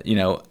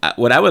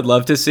 what I would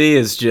love to see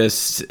is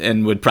just,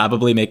 and would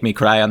probably make me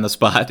cry on the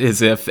spot,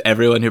 is if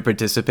everyone who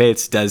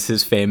participates does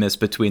his famous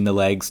between the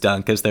legs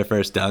dunk as their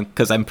first dunk.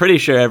 Because I'm pretty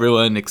sure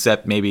everyone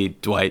except maybe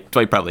Dwight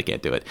probably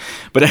can't do it,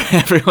 but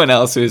everyone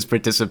else who is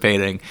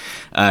participating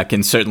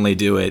can certainly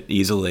do it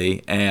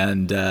easily.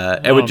 And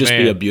it would just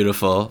be a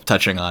beautiful,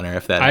 touching honor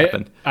if that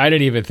happened. I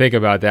didn't even think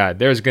about that.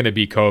 There's going to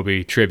be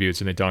Kobe tributes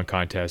in the dunk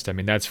contest. I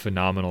mean, that's a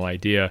phenomenal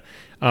idea.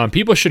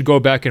 People should go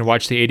back and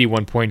watch the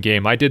 81-point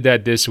game. I did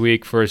that this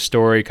week for a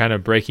story kind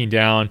of breaking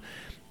down,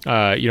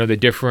 the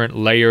different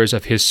layers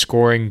of his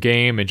scoring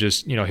game and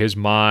just, his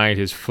mind,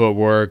 his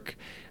footwork,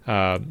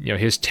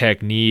 his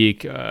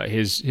technique,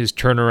 his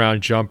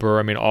turnaround jumper.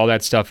 I mean, all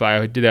that stuff.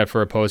 I did that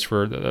for a post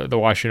for the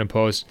Washington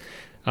Post.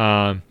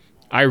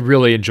 I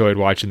really enjoyed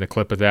watching the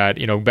clip of that.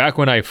 Back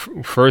when I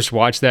first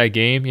watched that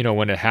game,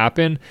 when it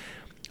happened,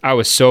 I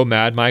was so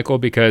mad, Michael,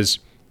 because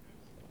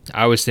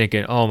I was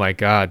thinking, oh my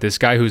God, this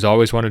guy who's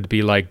always wanted to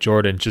be like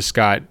Jordan just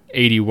got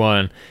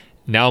 81.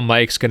 Now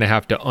Mike's going to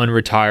have to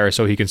unretire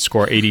so he can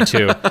score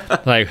 82.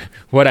 Like,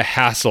 what a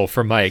hassle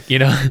for Mike,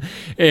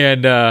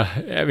 And,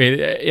 I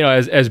mean,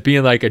 as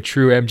being like a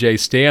true MJ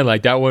stan,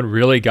 like that one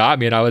really got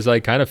me. And I was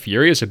like kind of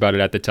furious about it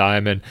at the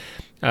time. And,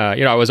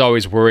 I was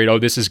always worried,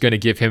 this is going to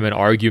give him an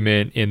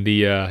argument in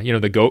the,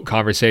 the GOAT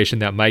conversation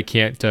that Mike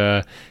can't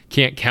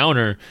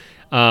counter.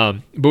 But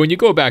when you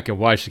go back and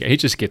watch, he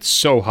just gets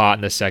so hot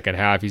in the second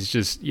half. He's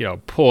just,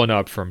 pulling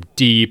up from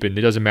deep, and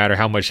it doesn't matter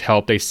how much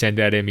help they send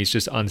at him. He's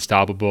just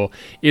unstoppable.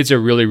 It's a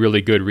really,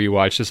 really good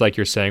rewatch, just like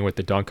you're saying with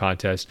the dunk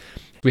contest.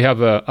 We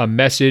have a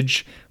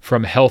message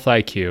from Health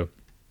IQ.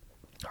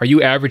 Are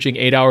you averaging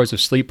 8 hours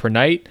of sleep per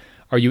night?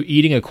 Are you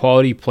eating a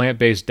quality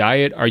plant-based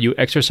diet? Are you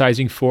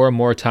exercising 4 or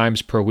more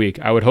times per week?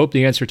 I would hope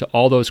the answer to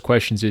all those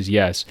questions is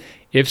yes.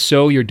 If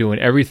so, you're doing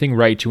everything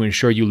right to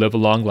ensure you live a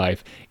long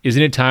life.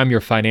 Isn't it time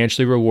you're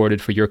financially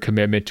rewarded for your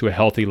commitment to a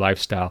healthy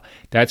lifestyle?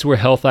 That's where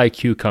Health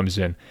IQ comes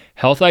in.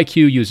 Health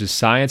IQ uses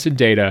science and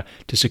data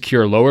to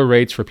secure lower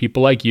rates for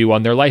people like you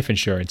on their life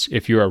insurance.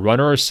 If you're a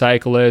runner or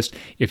cyclist,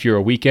 if you're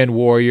a weekend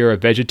warrior, a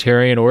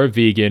vegetarian, or a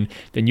vegan,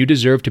 then you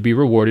deserve to be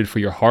rewarded for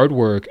your hard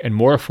work and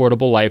more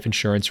affordable life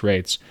insurance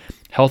rates.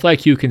 Health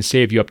IQ can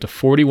save you up to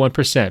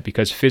 41%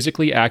 because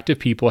physically active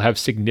people have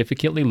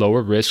significantly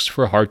lower risks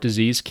for heart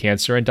disease,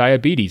 cancer, and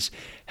diabetes.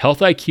 Health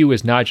IQ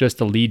is not just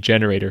a lead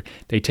generator.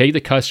 They take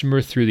the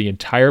customer through the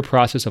entire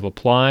process of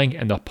applying,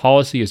 and the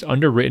policy is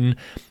underwritten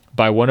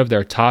by one of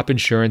their top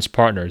insurance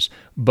partners.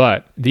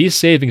 But these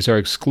savings are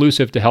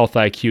exclusive to Health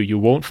IQ. You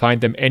won't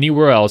find them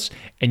anywhere else,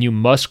 and you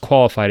must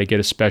qualify to get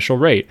a special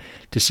rate.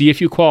 To see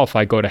if you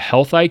qualify, go to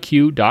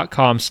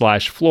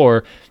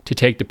healthiq.com/floor to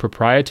take the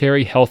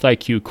proprietary Health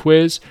IQ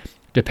quiz.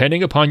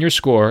 Depending upon your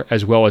score,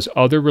 as well as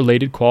other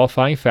related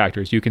qualifying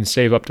factors, you can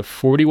save up to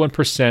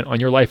 41%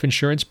 on your life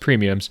insurance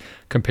premiums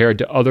compared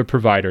to other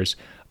providers.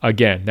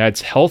 Again,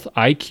 that's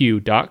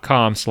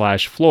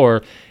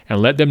healthiq.com/floor,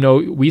 and let them know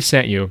we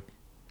sent you.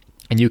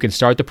 And you can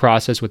start the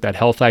process with that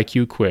Health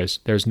IQ quiz.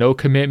 There's no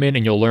commitment,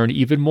 and you'll learn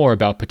even more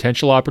about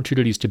potential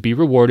opportunities to be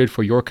rewarded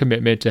for your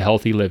commitment to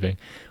healthy living.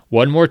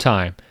 One more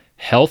time,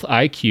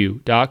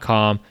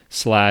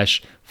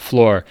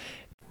 healthiq.com/floor.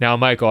 Now,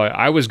 Michael,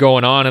 I was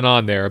going on and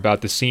on there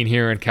about the scene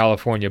here in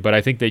California, but I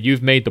think that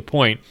you've made the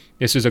point.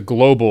 This is a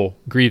global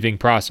grieving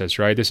process,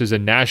 right? This is a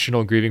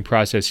national grieving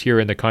process here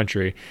in the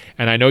country.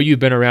 And I know you've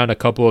been around a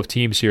couple of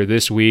teams here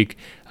this week.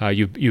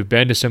 You've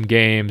been to some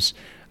games.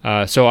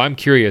 So I'm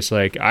curious,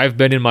 like I've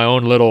been in my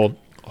own little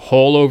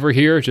hole over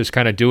here, just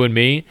kind of doing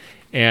me.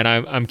 And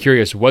I'm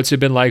curious, what's it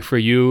been like for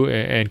you?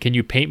 And can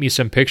you paint me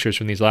some pictures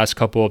from these last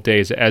couple of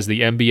days as the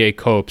NBA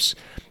copes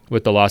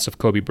with the loss of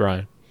Kobe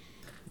Bryant?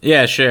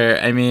 Yeah, sure.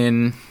 I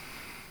mean,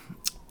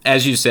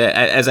 as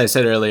I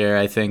said earlier,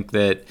 I think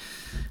that,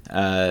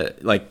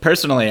 like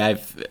personally,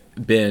 I've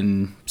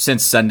been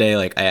since Sunday.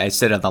 Like I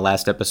said on the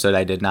last episode,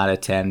 I did not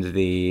attend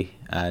the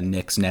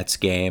Knicks Nets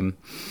game,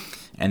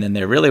 and then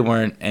there really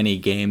weren't any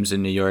games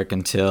in New York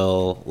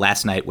until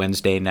last night,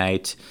 Wednesday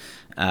night.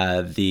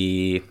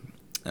 The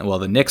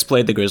Knicks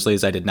played the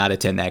Grizzlies. I did not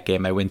attend that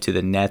game. I went to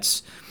the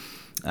Nets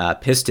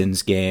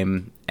Pistons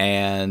game,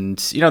 and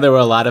there were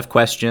a lot of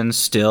questions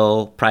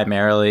still,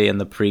 primarily in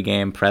the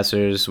pregame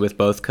pressers with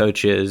both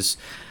coaches,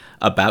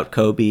 about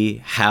Kobe,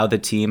 how the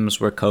teams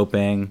were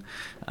coping,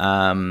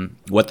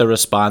 what the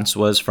response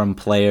was from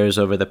players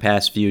over the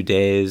past few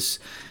days.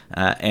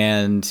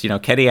 And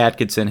Kenny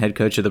Atkinson, head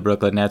coach of the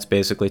Brooklyn Nets,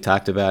 basically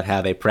talked about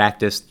how they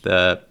practiced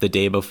the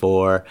day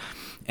before,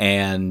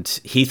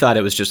 and he thought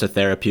it was just a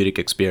therapeutic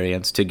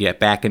experience to get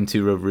back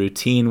into a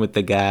routine with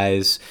the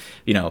guys,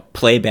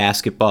 play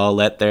basketball,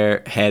 let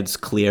their heads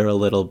clear a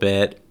little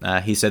bit.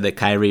 He said that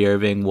Kyrie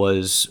Irving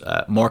was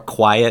more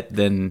quiet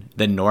than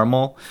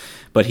normal,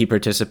 but he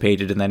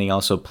participated, and then he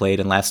also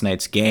played in last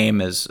night's game,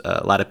 as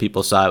a lot of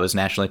people saw. It was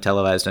nationally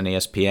televised on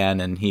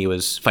ESPN, and he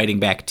was fighting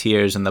back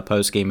tears in the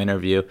post-game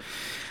interview.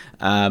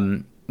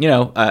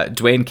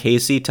 Dwayne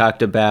Casey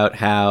talked about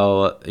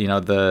how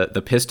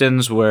the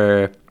Pistons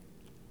were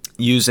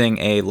using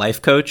a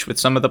life coach with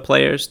some of the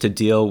players to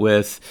deal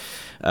with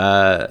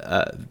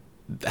their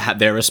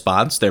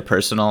response, their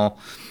personal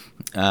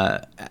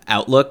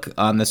outlook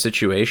on the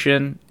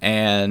situation,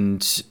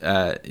 and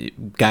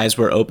guys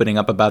were opening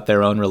up about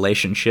their own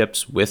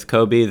relationships with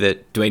Kobe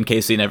that Dwayne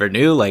Casey never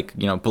knew. Like,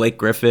 Blake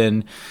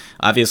Griffin,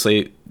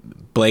 obviously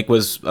Blake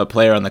was a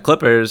player on the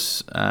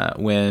Clippers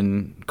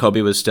when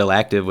Kobe was still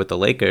active with the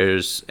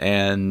Lakers,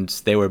 and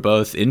they were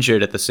both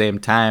injured at the same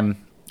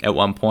time at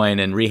one point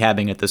and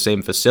rehabbing at the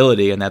same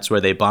facility, and that's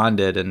where they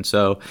bonded. And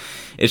so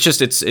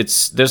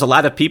it's there's a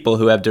lot of people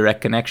who have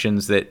direct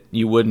connections that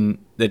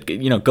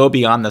go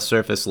beyond the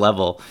surface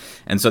level,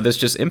 and so this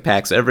just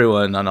impacts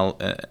everyone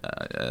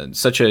on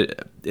such a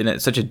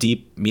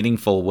deep,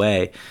 meaningful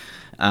way.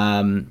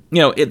 I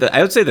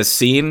would say the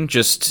scene,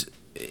 just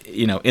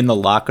in the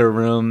locker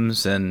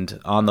rooms and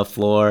on the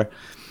floor,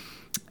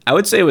 I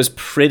would say it was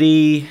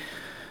pretty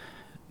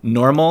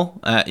normal.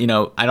 I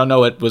don't know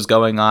what was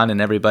going on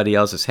in everybody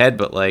else's head,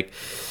 but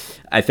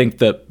I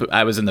think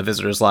I was in the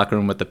visitors' locker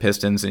room with the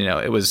Pistons, and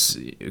it was,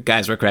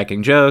 guys were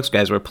cracking jokes,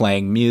 guys were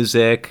playing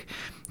music,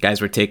 guys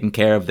were taking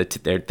care of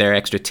their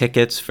extra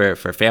tickets for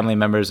family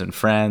members and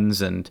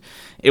friends, and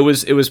it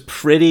was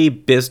pretty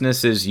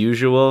business as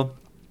usual.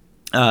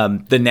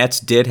 The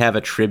Nets did have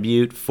a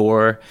tribute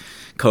for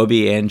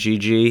Kobe and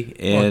Gigi.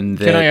 Can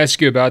I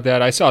ask you about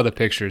that? I saw the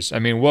pictures. I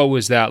mean, what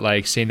was that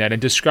like, seeing that, and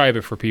describe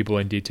it for people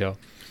in detail?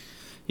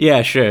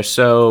 Yeah, sure.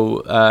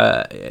 So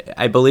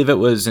I believe it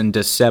was in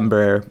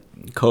December,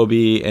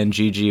 Kobe and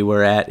Gigi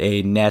were at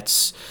a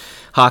Nets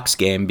Hawks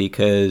game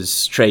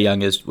because Trae Young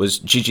was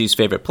Gigi's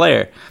favorite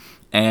player.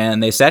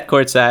 And they sat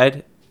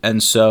courtside.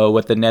 And so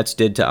what the Nets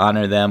did to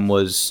honor them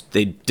was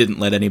they didn't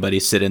let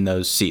anybody sit in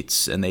those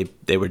seats, and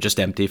they were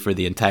just empty for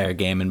the entire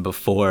game. And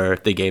before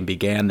the game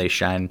began, they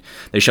shone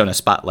a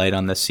spotlight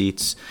on the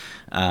seats.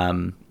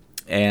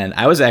 And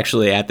I was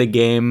actually at the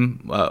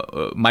game.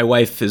 My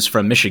wife is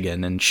from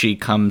Michigan, and she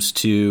comes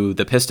to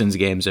the Pistons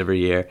games every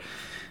year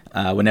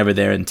whenever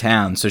they're in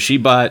town. So she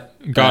bought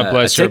God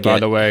bless her,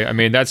 by the way. I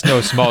mean, that's no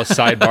small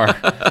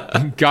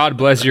sidebar. God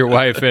bless your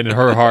wife and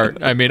her heart.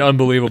 I mean,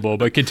 unbelievable,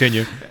 but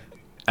continue.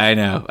 I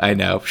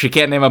know. She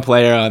can't name a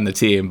player on the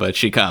team, but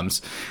she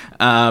comes.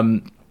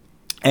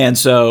 And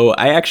so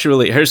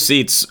her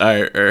seat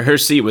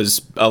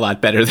was a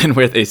lot better than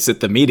where they sit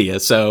the media.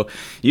 So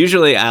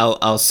usually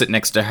I'll sit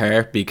next to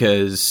her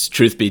because,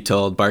 truth be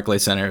told,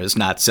 Barclays Center is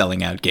not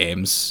selling out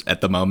games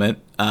at the moment.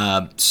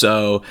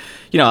 So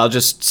I'll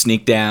just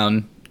sneak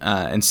down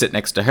and sit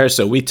next to her.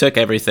 So we took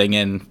everything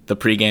in, the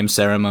pregame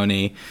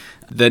ceremony.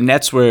 The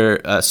Nets were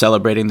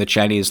celebrating the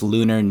Chinese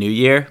Lunar New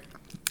Year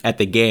at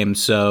the game.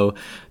 So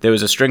there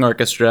was a string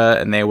orchestra,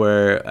 and they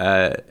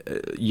were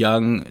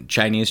young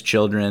Chinese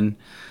children.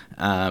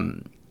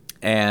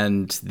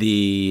 And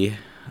the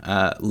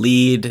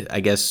lead,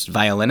 I guess,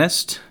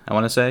 violinist, I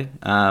want to say,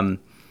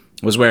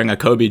 was wearing a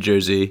Kobe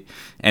jersey,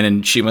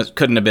 and she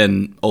couldn't have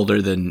been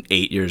older than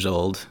 8 years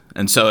old.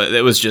 And so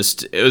it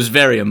was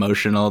very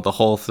emotional, the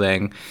whole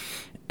thing.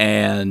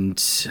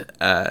 And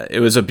it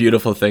was a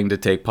beautiful thing to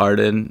take part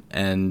in.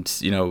 And,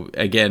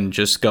 again,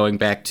 just going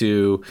back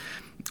to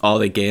all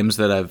the games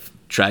that I've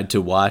tried to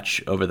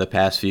watch over the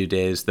past few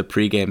days, the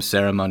pregame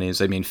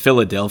ceremonies. I mean,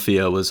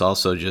 Philadelphia was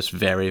also just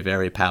very,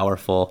 very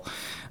powerful.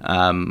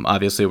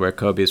 Obviously, where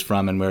Kobe's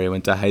from and where he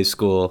went to high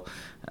school.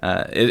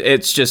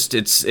 It's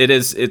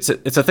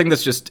a thing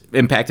that's just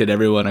impacted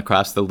everyone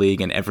across the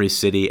league and every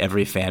city,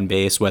 every fan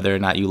base. Whether or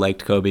not you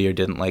liked Kobe or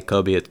didn't like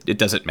Kobe, it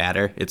doesn't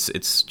matter.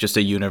 It's just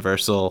a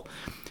universal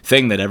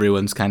thing that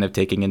everyone's kind of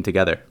taking in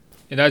together.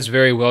 And that's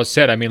very well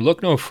said. I mean,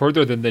 look no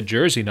further than the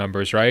jersey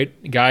numbers, right?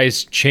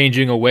 Guys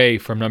changing away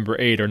from number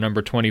 8 or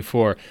number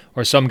 24,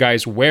 or some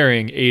guys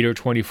wearing 8 or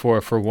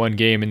 24 for one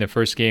game in the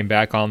first game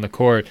back on the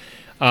court.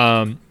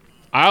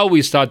 I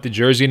always thought the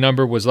jersey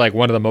number was like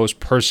one of the most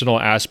personal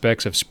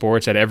aspects of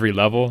sports at every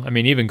level. I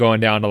mean, even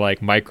going down to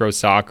like micro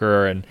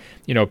soccer and,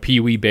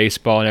 pee-wee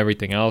baseball and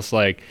everything else,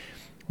 like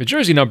the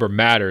jersey number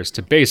matters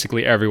to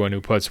basically everyone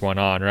who puts one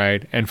on,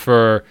 right? And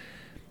for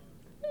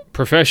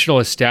professional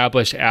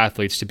established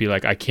athletes to be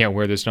like, I can't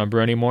wear this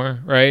number anymore,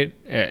 right?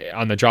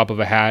 On the drop of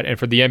a hat. And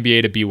for the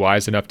NBA to be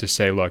wise enough to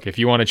say, look, if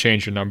you want to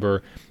change your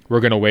number, we're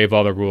going to waive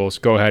all the rules.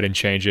 Go ahead and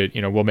change it.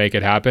 We'll make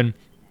it happen.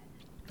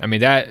 I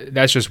mean,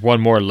 that's just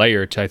one more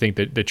layer to, I think,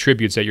 the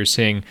tributes that you're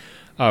seeing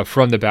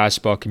from the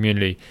basketball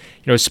community.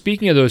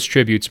 Speaking of those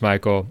tributes,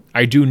 Michael,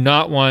 I do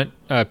not want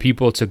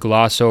people to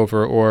gloss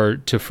over or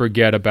to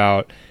forget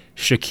about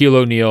Shaquille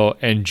O'Neal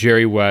and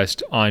Jerry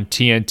West on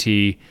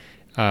TNT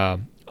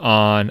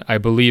on, I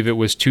believe it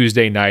was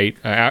Tuesday night.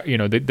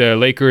 The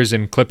Lakers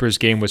and Clippers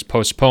game was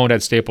postponed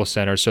at Staples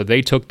Center, so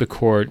they took the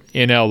court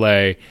in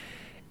LA,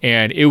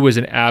 and it was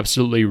an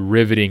absolutely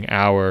riveting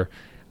hour.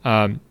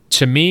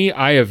 To me,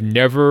 I have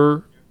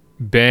never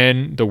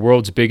been the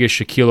world's biggest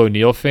Shaquille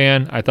O'Neal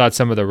fan. I thought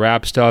some of the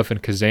rap stuff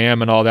and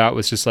Kazam and all that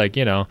was just like,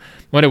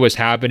 when it was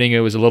happening, it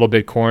was a little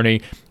bit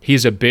corny.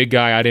 He's a big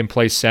guy. I didn't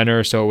play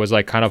center, so it was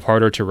like kind of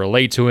harder to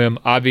relate to him.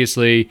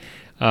 Obviously,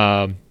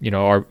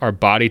 our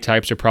body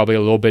types are probably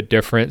a little bit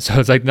different, so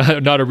it's like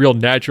not a real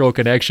natural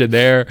connection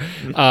there.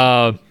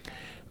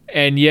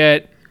 And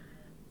yet,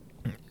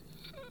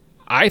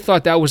 I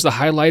thought that was the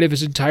highlight of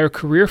his entire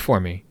career for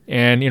me.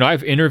 And,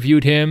 I've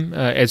interviewed him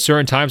at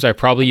certain times. I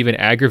probably even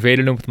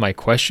aggravated him with my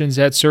questions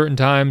at certain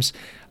times.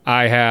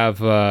 I have,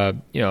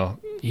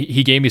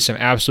 he gave me some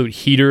absolute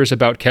heaters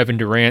about Kevin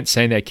Durant,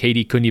 saying that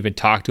KD couldn't even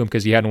talk to him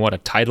because he hadn't won a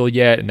title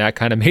yet. And that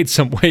kind of made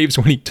some waves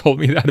when he told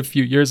me that a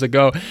few years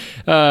ago.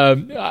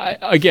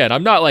 Again,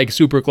 I'm not like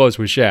super close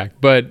with Shaq,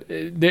 but,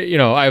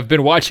 I've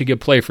been watching him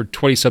play for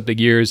 20-something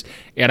years,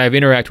 and I've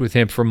interacted with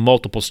him for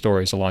multiple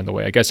stories along the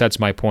way. I guess that's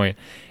my point.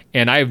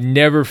 And I've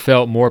never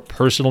felt more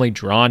personally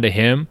drawn to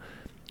him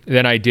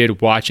than I did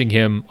watching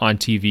him on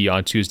TV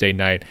on Tuesday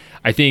night.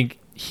 I think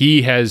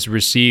he has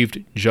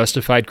received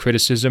justified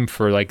criticism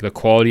for like the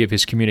quality of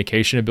his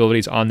communication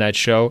abilities on that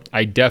show.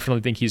 I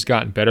definitely think he's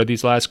gotten better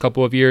these last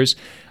couple of years,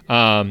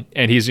 and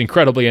he's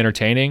incredibly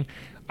entertaining.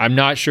 I'm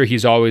not sure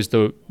he's always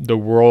the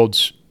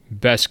world's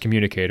best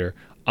communicator.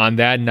 On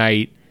that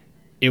night,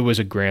 it was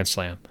a grand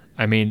slam.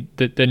 I mean,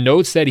 the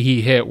notes that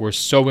he hit were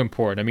so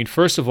important. I mean,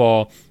 first of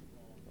all,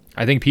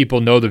 I think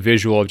people know the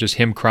visual of just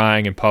him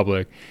crying in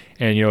public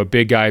and, a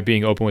big guy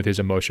being open with his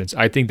emotions.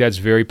 I think that's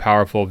very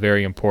powerful,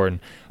 very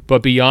important.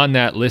 But beyond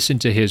that, listen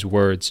to his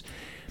words.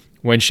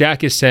 When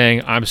Shaq is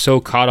saying, I'm so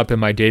caught up in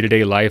my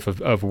day-to-day life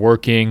of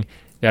working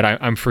that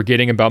I'm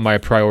forgetting about my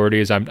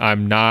priorities.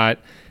 I'm not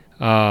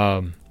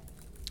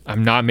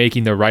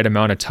making the right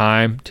amount of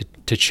time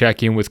to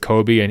check in with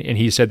Kobe. And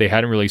he said they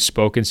hadn't really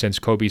spoken since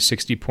Kobe's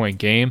 60-point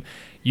game.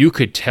 You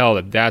could tell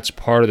that that's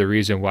part of the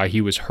reason why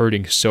he was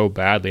hurting so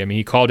badly. I mean,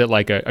 he called it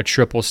like a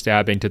triple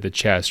stabbing to the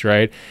chest,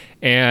 right?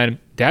 And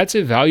that's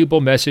a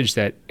valuable message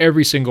that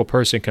every single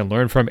person can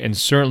learn from, and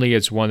certainly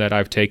it's one that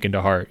I've taken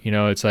to heart.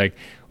 It's like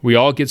we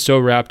all get so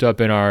wrapped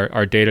up in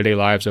our day-to-day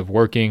lives of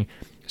working.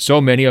 So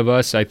many of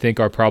us, I think,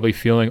 are probably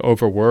feeling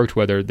overworked,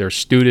 whether they're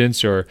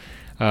students or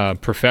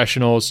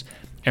professionals.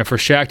 And for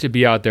Shaq to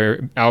be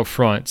out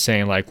front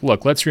saying like,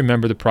 look, let's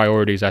remember the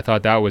priorities, I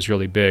thought that was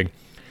really big.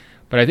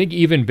 But I think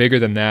even bigger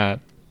than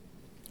that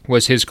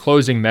was his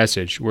closing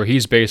message, where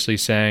he's basically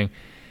saying,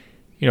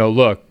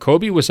 look,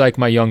 Kobe was like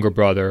my younger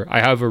brother.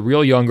 I have a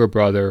real younger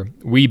brother.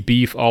 We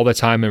beef all the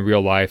time in real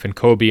life, and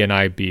Kobe and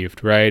I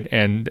beefed, right?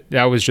 And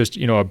that was just,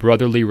 a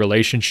brotherly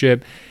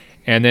relationship.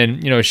 And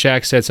then,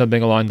 Shaq said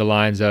something along the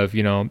lines of,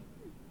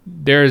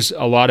 there's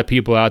a lot of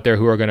people out there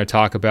who are going to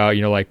talk about,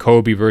 like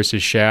Kobe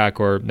versus Shaq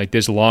or like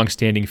this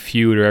long-standing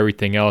feud or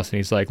everything else. And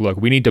he's like, look,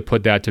 we need to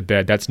put that to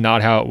bed. That's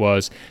not how it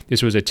was.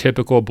 This was a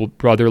typical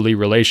brotherly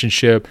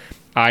relationship.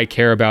 I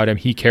care about him.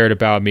 He cared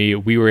about me.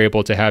 We were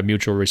able to have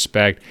mutual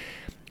respect.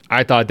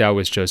 I thought that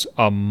was just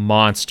a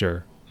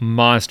monster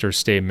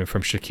statement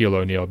from Shaquille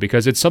O'Neal,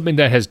 because it's something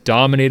that has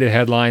dominated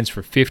headlines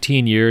for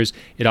 15 years.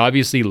 It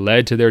obviously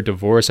led to their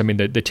divorce. I mean,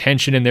 the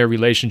tension in their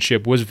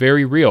relationship was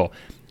very real.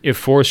 It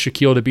forced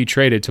Shaquille to be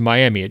traded to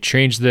Miami. It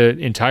changed the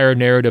entire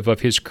narrative of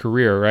his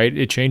career, right?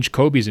 It changed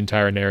Kobe's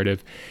entire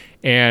narrative.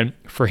 And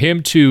for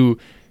him to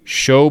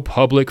show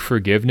public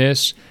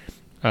forgiveness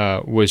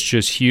was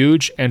just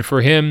huge. And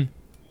for him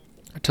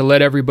to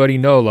let everybody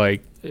know,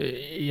 like,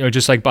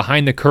 just like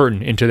behind the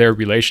curtain into their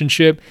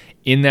relationship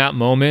in that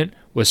moment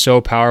was so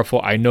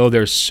powerful. I know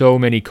there's so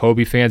many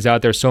Kobe fans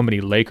out there, so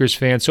many Lakers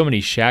fans, so many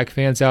Shaq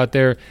fans out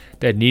there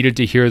that needed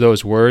to hear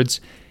those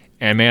words.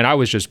 And man, I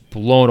was just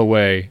blown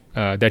away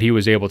that he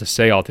was able to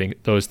say all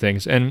those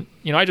things. And,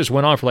 I just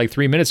went on for like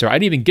 3 minutes there. I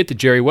didn't even get to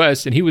Jerry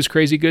West, and he was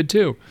crazy good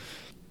too.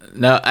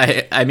 No,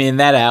 I mean,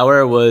 that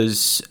hour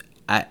was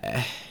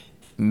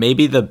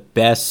maybe the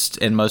best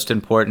and most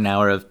important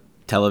hour of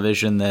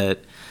television that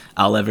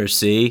I'll ever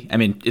see. I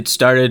mean, it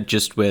started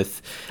just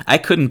with, I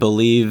couldn't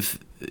believe,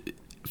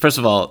 first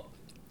of all,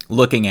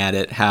 looking at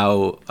it,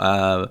 how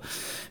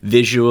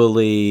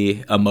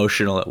visually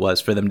emotional it was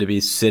for them to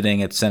be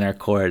sitting at center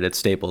court at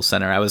Staples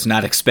Center. I was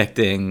not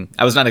expecting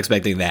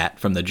that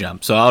from the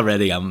jump. So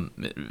already I'm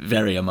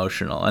very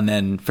emotional. And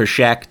then for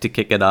Shaq to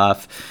kick it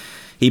off,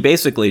 he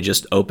basically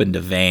just opened a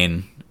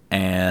vein,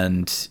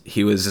 and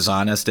he was as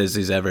honest as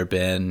he's ever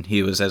been.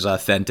 He was as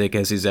authentic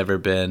as he's ever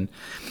been.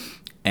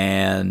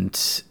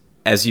 And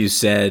as you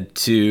said,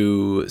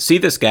 to see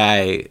this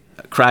guy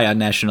cry on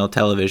national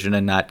television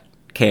and not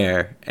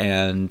care,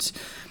 and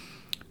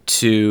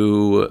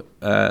to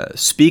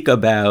speak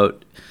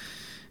about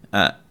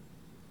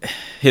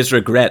his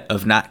regret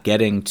of not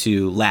getting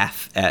to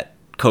laugh at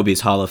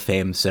Kobe's Hall of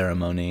Fame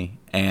ceremony,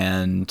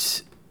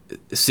 and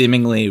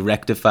seemingly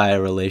rectify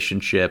a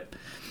relationship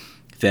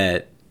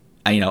that,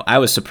 I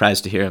was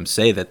surprised to hear him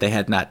say that they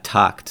had not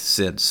talked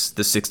since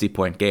the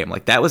 60-point game.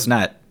 Like, that was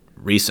not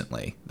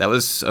recently. That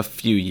was a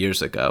few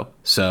years ago.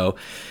 So,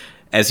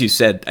 as you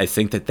said, I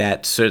think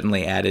that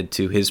certainly added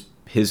to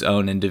his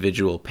own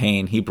individual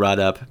pain. He brought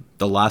up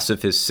the loss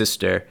of his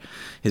sister,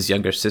 his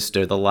younger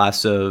sister, the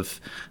loss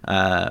of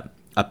a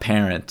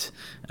parent.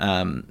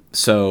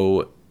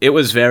 So it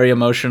was very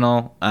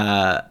emotional.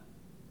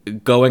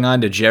 Going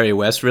on to Jerry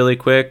West really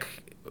quick,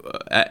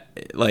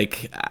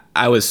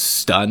 I was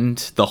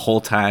stunned the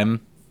whole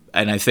time,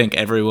 and I think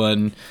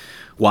everyone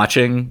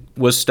watching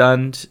was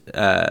stunned.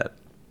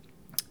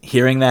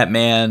 Hearing that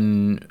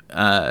man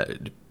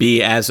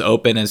be as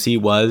open as he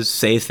was,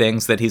 say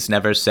things that he's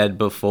never said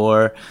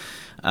before,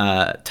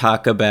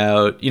 talk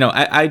about,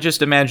 I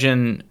just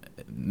imagine,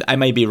 I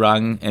might be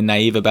wrong and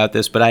naive about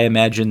this, but I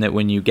imagine that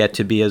when you get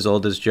to be as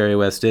old as Jerry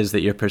West is,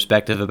 that your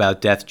perspective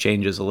about death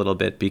changes a little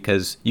bit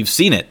because you've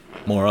seen it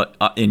more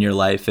in your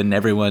life, and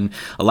a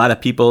lot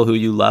of people who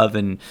you love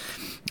and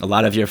a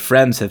lot of your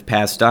friends have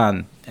passed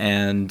on.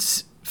 And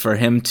for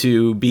him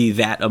to be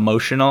that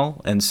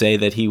emotional and say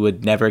that he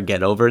would never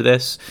get over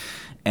this,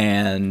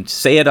 and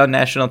say it on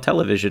national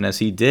television as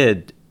he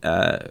did,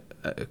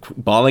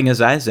 bawling his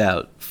eyes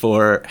out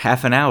for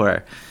half an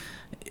hour,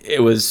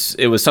 it was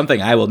something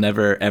I will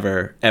never,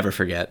 ever, ever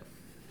forget.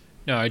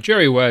 No,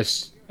 Jerry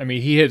West,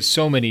 he hit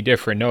so many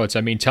different notes.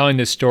 Telling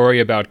this story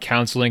about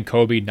counseling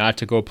Kobe not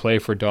to go play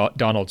for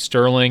Donald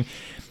Sterling.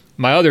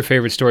 My other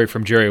favorite story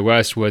from Jerry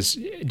West was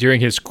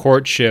during his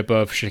courtship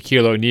of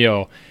Shaquille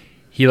O'Neal.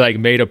 He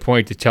made a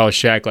point to tell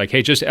Shaq,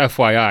 hey, just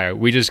FYI,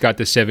 we just got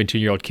this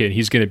 17-year-old kid.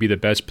 He's going to be the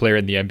best player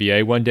in the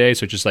NBA one day.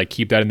 So just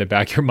keep that in the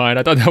back of your mind.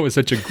 I thought that was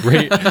such a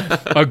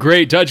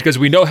great touch, because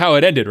we know how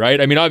it ended, right?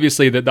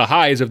 Obviously the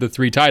highs of the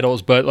 3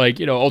 titles, but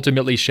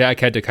ultimately Shaq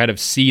had to kind of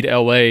cede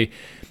LA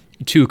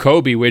to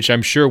Kobe, which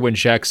I'm sure when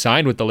Shaq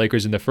signed with the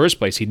Lakers in the first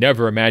place, he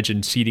never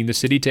imagined ceding the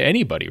city to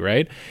anybody,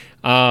 right?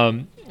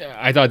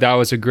 I thought that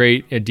was a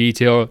great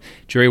detail.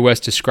 Jerry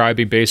West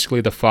describing basically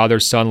the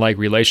father-son-like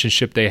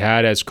relationship they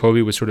had as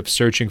Kobe was sort of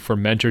searching for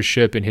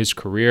mentorship in his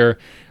career.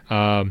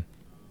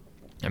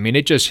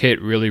 It just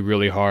hit really,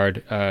 really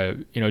hard.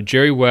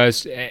 Jerry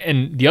West,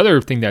 and the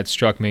other thing that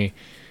struck me,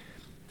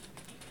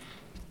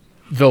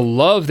 the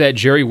love that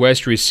Jerry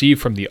West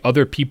received from the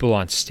other people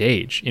on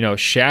stage.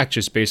 Shaq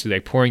just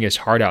basically pouring his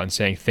heart out and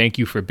saying, thank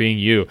you for being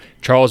you.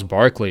 Charles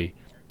Barkley,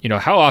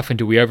 how often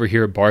do we ever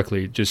hear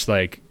Barkley just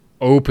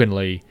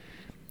openly,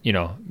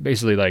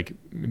 basically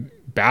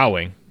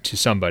bowing to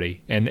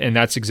somebody, and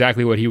that's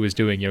exactly what he was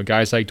doing.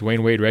 Guys like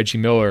Dwayne Wade, Reggie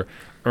Miller,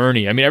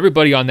 Ernie.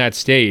 Everybody on that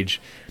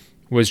stage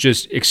was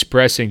just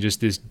expressing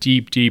just this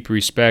deep, deep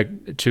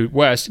respect to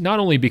West, not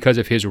only because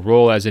of his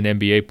role as an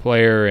NBA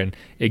player and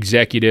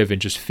executive and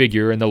just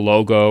figure and the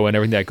logo and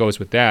everything that goes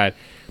with that,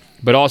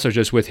 but also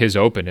just with his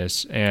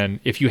openness. And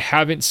if you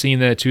haven't seen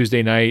that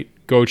Tuesday night,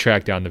 go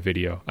track down the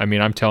video.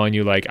 I'm telling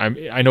you,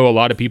 I know a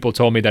lot of people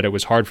told me that it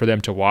was hard for them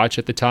to watch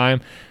at the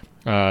time.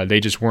 They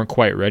just weren't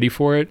quite ready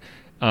for it.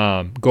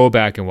 Go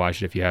back and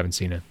watch it if you haven't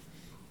seen it.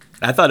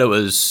 I thought it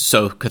was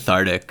so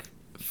cathartic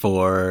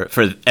for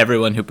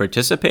everyone who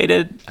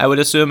participated, I would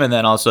assume, and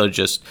then also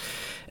just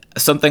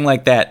something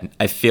like that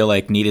I feel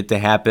like needed to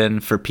happen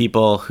for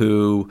people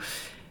who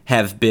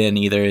have been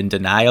either in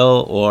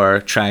denial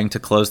or trying to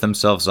close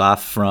themselves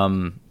off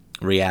from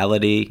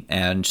reality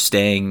and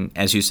staying,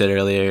 as you said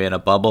earlier, in a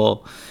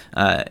bubble,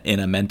 in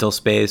a mental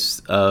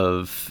space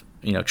of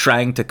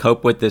trying to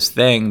cope with this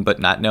thing but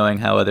not knowing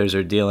how others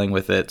are dealing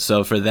with it.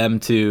 So for them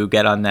to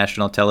get on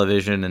national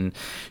television and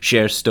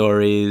share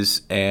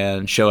stories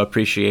and show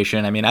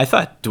appreciation, I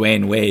thought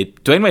Dwayne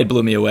Wade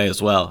blew me away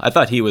as well. I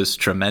thought he was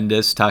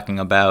tremendous, talking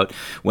about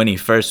when he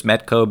first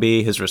met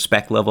Kobe, his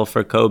respect level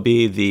for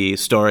Kobe, the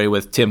story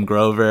with Tim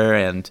Grover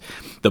and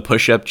the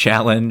push-up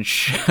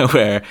challenge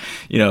where,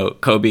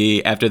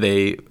 Kobe, after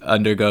they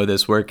undergo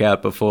this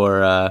workout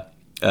before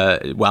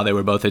while they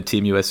were both at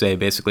Team USA,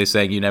 basically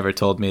saying, you never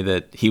told me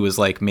that he was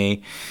like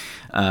me,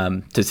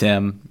 to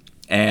Tim.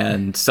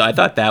 And so I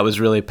thought that was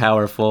really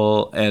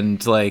powerful.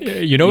 And what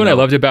I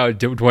loved about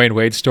Dwayne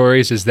Wade's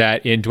stories is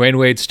that in Dwayne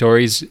Wade's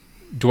stories,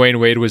 Dwayne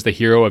Wade was the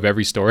hero of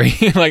every story.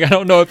 Like, I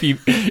don't know if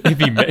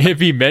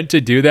he meant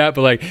to do that,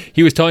 but like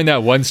he was telling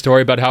that one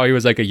story about how he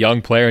was like a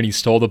young player and he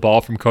stole the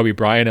ball from Kobe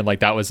Bryant, and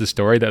like that was the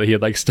story, that he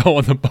had like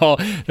stolen the ball.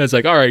 And it's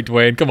like, all right,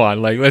 Dwayne, come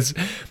on, like let's.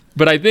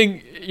 But I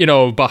think,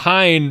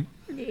 behind,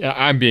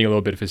 I'm being a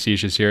little bit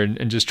facetious here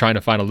and just trying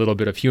to find a little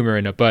bit of humor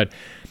in it, but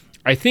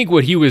I think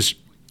what he was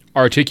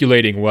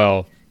articulating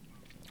well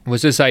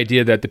was this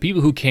idea that the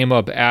people who came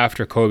up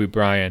after Kobe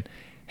Bryant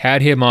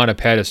had him on a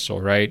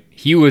pedestal, right?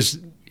 He was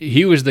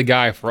the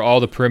guy for all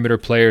the perimeter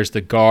players,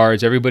 the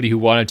guards, everybody who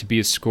wanted to be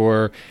a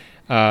scorer.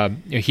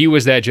 He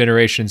was that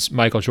generation's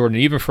Michael Jordan.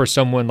 Even for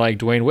someone like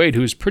Dwayne Wade,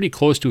 who's pretty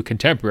close to a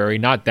contemporary,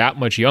 not that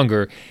much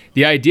younger,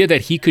 the idea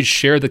that he could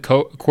share the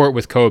court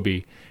with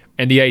Kobe,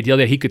 and the idea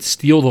that he could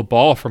steal the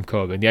ball from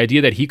Kobe, and the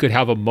idea that he could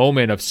have a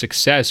moment of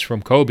success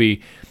from Kobe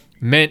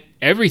meant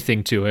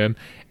everything to him.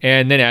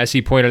 And then, as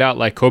he pointed out,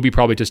 like Kobe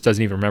probably just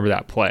doesn't even remember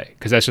that play,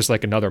 because that's just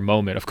like another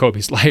moment of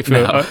Kobe's life, of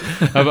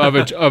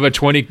a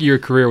 20-year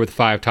career with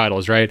 5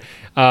 titles, right?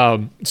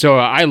 So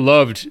I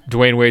loved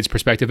Dwayne Wade's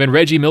perspective, and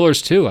Reggie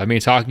Miller's too. I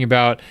mean, talking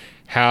about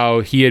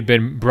how he had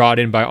been brought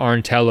in by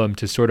Arn Tellem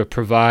to sort of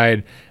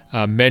provide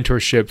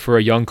mentorship for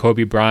a young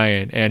Kobe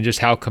Bryant, and just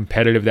how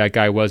competitive that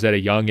guy was at a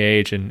young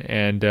age,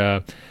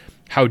 and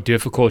how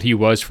difficult he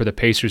was for the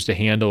Pacers to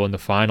handle in the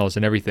finals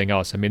and everything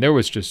else. I mean, there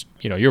was just,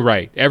 you're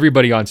right.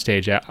 Everybody on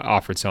stage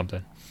offered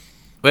something.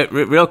 But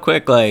real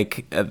quick,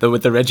 like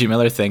with the Reggie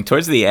Miller thing,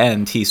 towards the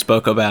end, he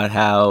spoke about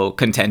how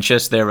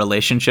contentious their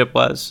relationship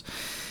was.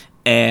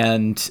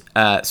 And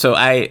so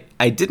I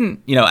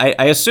didn't, I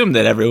assumed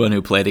that everyone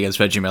who played against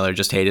Reggie Miller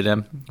just hated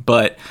him.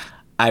 But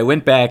I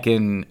went back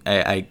and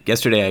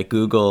yesterday I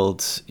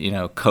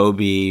Googled,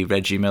 Kobe,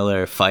 Reggie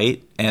Miller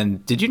fight.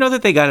 And did you know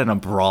that they got in a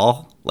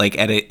brawl? Like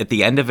at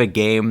the end of a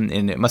game,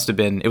 and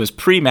it was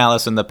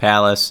pre-Malice in the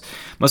Palace,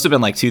 must have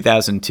been like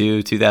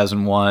 2002,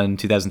 2001,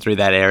 2003,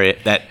 that area,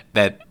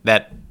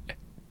 that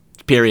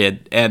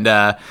period. And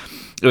it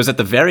was at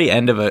the very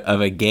end of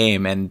a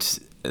game, and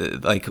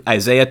like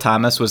Isaiah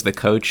Thomas was the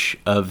coach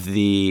of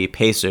the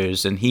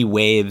Pacers, and he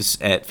waves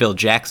at Phil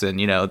Jackson,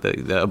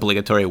 the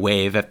obligatory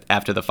wave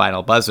after the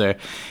final buzzer,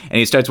 and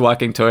he starts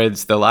walking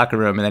towards the locker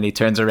room, and then he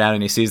turns around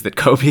and he sees that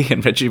Kobe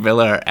and Reggie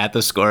Miller are at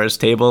the scorer's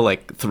table,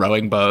 like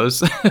throwing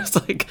bows. It's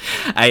like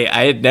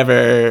I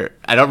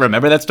don't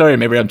remember that story.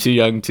 Maybe I'm too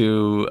young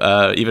to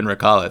even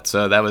recall it.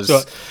 So that was.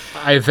 So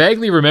I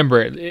vaguely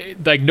remember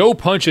it. Like no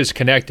punches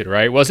connected,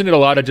 right? Wasn't it a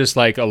lot of just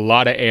like a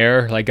lot of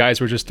air? Like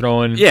guys were just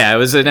throwing. Yeah, it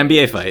was an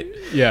NBA fight.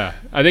 Yeah,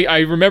 I think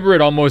I remember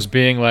it almost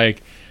being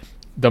like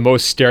the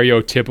most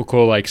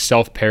stereotypical like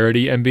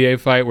self-parody NBA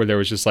fight, where there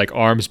was just like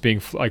arms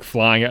being like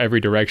flying every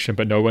direction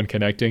but no one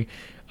connecting.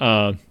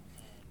 Well,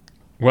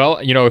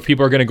 if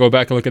people are going to go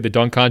back and look at the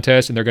dunk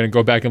contest and they're going to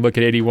go back and look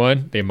at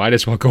 81, they might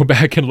as well go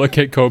back and look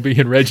at Kobe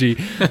and Reggie,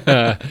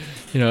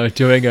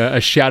 doing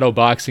a shadow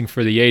boxing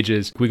for the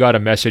ages. We got a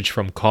message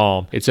from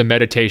Calm. It's a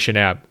meditation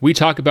app. We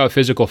talk about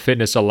physical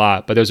fitness a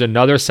lot, but there's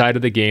another side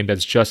of the game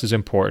that's just as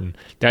important.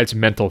 That's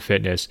mental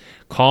fitness.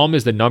 Calm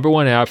is the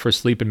 #1 app for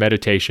sleep and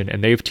meditation,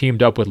 and they've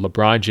teamed up with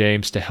LeBron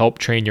James to help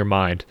train your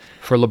mind.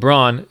 For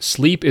LeBron,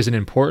 sleep is an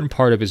important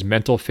part of his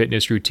mental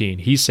fitness routine.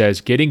 He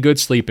says, getting good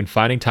sleep and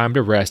finding time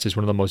to rest is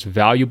one of the most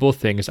valuable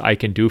things I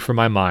can do for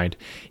my mind.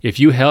 If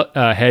you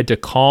head to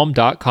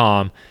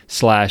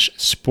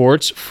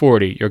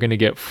calm.com/sports40, you're going to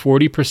get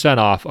 40%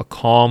 off a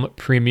Calm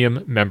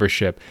premium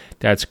membership.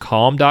 That's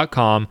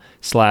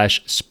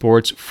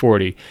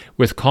calm.com/sports40.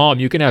 With Calm,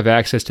 you can have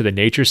access to the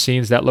nature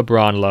scenes that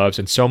LeBron loves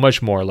and so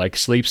much more, like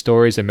sleep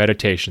stories and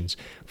meditations.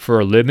 For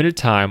a limited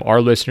time,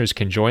 our listeners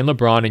can join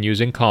LeBron in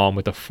using Calm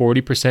with a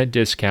 40%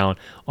 discount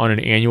on an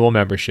annual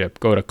membership.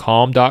 Go to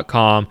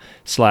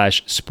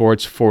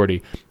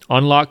calm.com/sports40.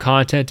 Unlock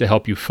content to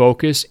help you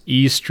focus,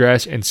 ease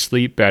stress, and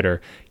sleep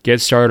better. Get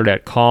started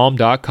at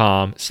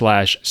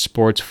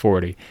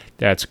calm.com/sports40.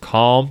 That's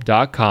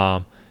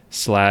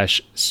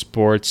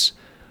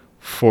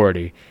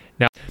calm.com/sports40.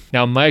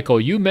 Now,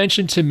 Michael, you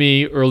mentioned to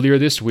me earlier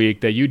this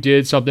week that you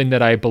did something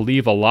that I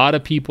believe a lot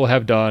of people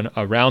have done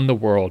around the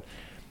world.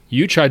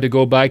 You tried to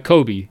go buy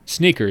Kobe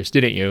sneakers,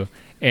 didn't you?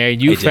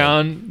 And you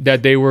found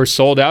that they were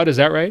sold out. Is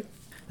that right?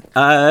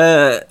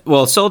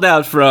 Well, sold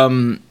out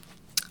from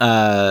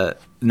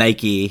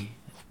Nike,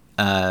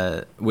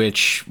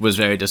 which was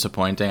very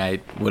disappointing. I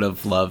would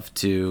have loved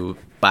to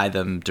buy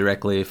them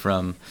directly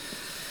from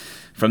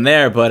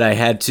there, but I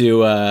had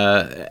to.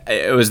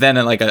 It was then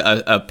like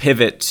a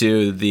pivot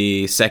to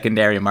the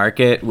secondary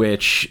market,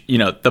 which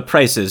the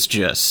price is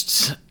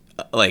just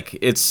like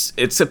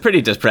it's a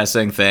pretty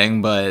depressing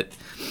thing, but.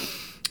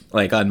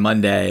 Like on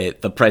Monday,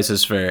 the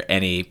prices for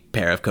any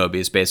pair of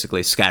Kobe's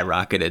basically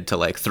skyrocketed to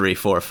like 3,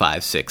 4,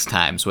 5, 6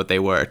 times what they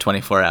were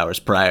 24 hours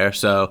prior.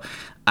 So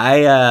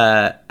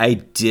I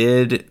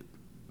did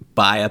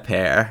buy a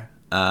pair.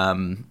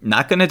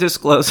 Not going to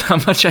disclose how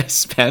much I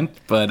spent,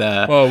 but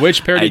well,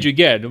 which pair did you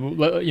get?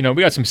 We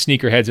got some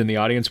sneakerheads in the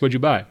audience. What'd you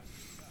buy?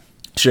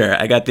 Sure,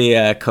 I got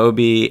the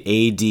Kobe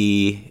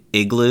AD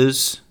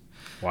Igloos.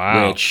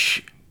 Wow.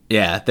 Which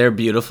Yeah, they're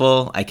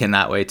beautiful. I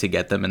cannot wait to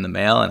get them in the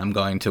mail, and I'm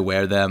going to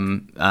wear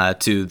them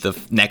to the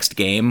next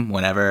game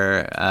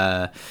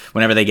whenever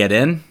they get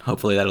in.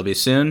 Hopefully that'll be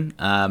soon.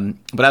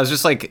 But I was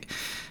just like,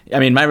 I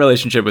mean, my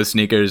relationship with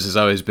sneakers has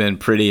always been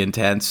pretty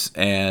intense,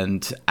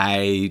 and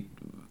I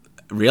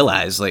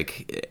realized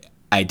like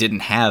I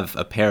didn't have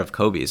a pair of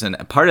Kobe's, and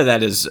part of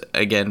that is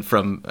again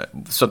from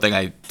something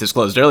I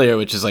disclosed earlier,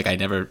 which is like I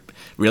never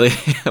really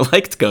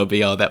liked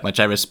Kobe all that much.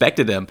 I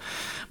respected him,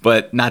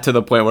 but not to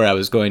the point where I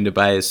was going to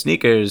buy his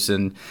sneakers.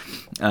 And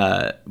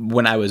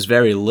when I was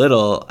very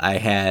little, I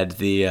had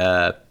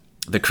the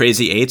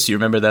Crazy Eights. You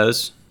remember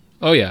those?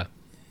 Oh yeah,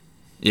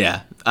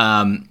 yeah.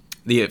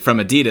 From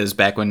Adidas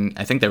back when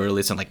I think they were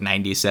released in like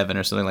 '97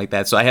 or something like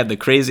that. So I had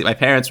my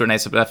parents were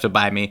nice enough to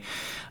buy me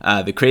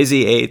the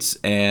Crazy Eights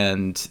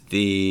and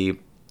basically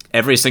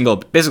every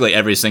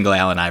single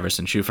Allen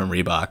Iverson shoe from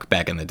Reebok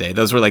back in the day.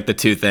 Those were like the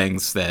two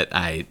things that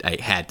I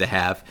had to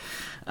have.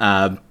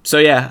 So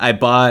yeah, I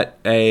bought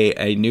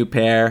a new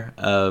pair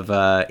of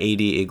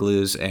 80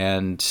 Igloos,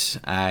 and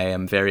I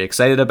am very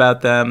excited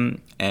about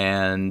them.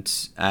 And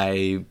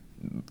I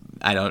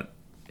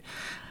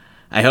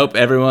hope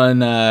everyone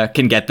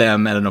can get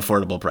them at an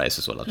affordable price,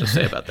 is what I'll just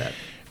say about that.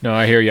 No,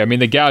 I hear you. I mean,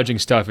 the gouging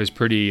stuff is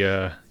pretty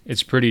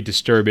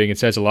disturbing. It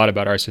says a lot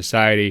about our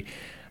society.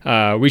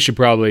 We should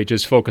probably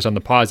just focus on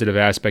the positive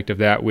aspect of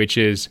that, which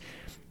is,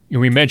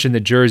 we mentioned the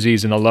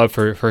jerseys and the love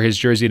for his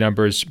jersey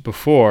numbers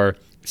before.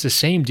 It's the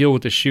same deal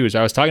with the shoes.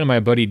 I was talking to my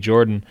buddy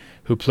Jordan,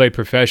 who played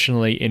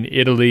professionally in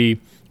Italy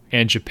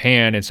and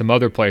Japan and some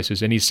other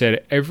places, and he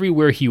said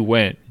everywhere he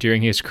went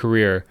during his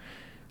career,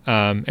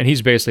 and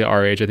he's basically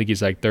our age. I think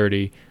he's like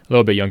 30, a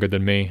little bit younger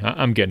than me.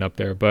 I'm getting up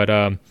there.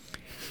 But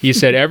he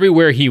said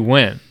everywhere he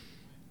went,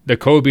 the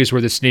Kobe's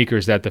were the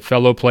sneakers that the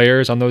fellow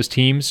players on those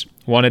teams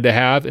wanted to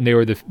have, and they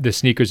were the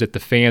sneakers that the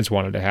fans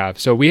wanted to have.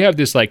 So we have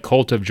this like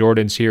cult of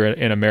Jordans here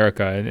in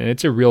America, and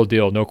it's a real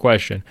deal, no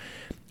question.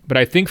 But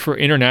I think for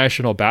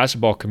international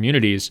basketball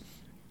communities,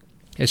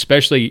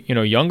 especially,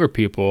 younger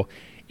people,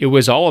 it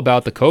was all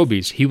about the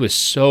Kobe's. He was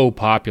so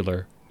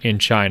popular in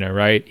China,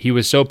 right? He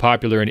was so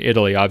popular in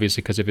Italy,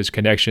 obviously, because of his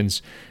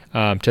connections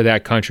to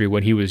that country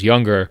when he was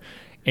younger.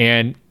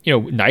 And,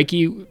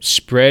 Nike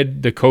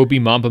spread the Kobe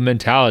Mamba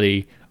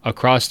mentality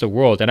across the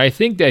world. And I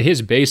think that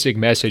his basic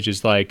message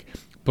is like,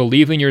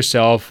 believe in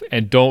yourself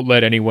and don't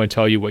let anyone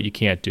tell you what you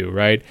can't do,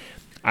 right?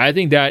 I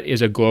think that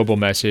is a global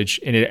message,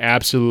 and it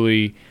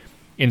absolutely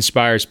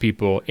inspires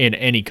people in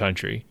any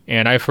country.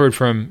 And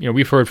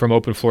we've heard from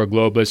Open Floor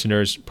Globe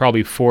listeners,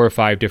 probably 4 or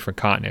 5 different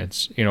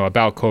continents,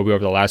 about Kobe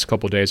over the last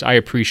couple of days. I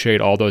appreciate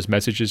all those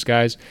messages,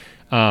 guys.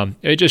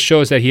 It just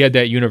shows that he had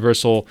that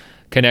universal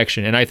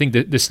connection. And I think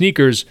the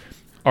sneakers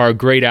are a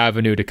great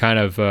avenue to kind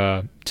of,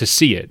 to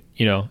see it,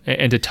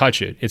 and to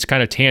touch it. It's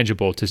kind of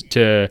tangible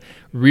to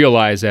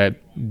realize that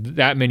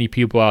many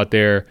people out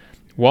there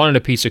wanted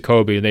a piece of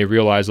Kobe, and they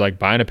realized like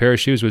buying a pair of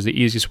shoes was the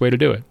easiest way to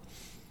do it.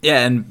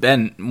 Yeah, and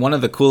Ben, one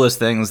of the coolest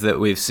things that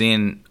we've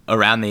seen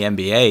around the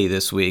NBA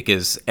this week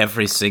is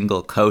every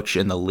single coach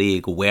in the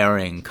league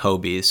wearing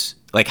Kobe's.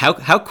 Like,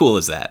 how cool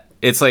is that?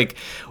 It's like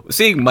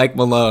seeing Mike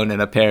Malone in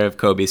a pair of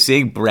Kobe's,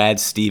 seeing Brad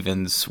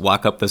Stevens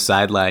walk up the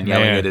sideline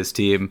yelling at his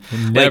team.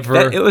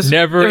 Never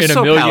in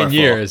a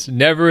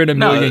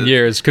million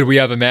years could we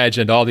have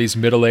imagined all these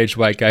middle-aged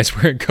white guys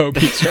wearing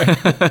Kobe's.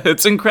 Right?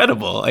 It's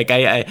incredible. Like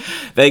I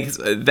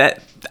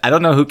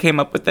don't know who came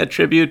up with that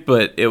tribute,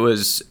 but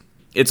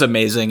it's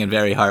amazing and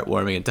very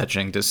heartwarming and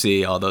touching to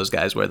see all those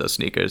guys wear those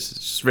sneakers.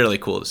 It's just really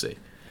cool to see.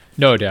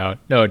 No doubt.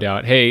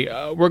 Hey,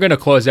 we're going to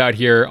close out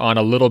here on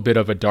a little bit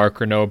of a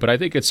darker note, but I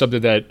think it's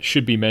something that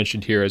should be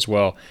mentioned here as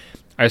well.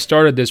 I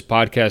started this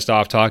podcast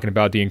off talking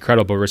about the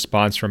incredible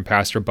response from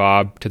Pastor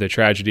Bob to the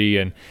tragedy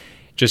and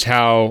just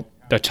how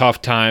the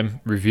tough time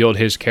revealed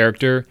his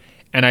character.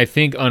 And I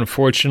think,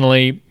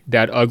 unfortunately,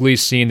 that ugly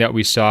scene that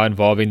we saw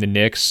involving the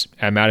Knicks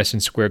at Madison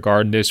Square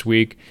Garden this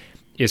week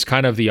is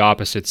kind of the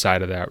opposite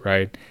side of that,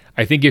 right?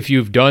 I think if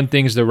you've done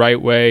things the right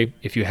way,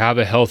 if you have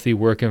a healthy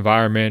work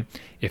environment,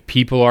 if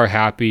people are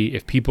happy,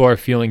 if people are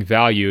feeling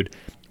valued,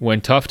 when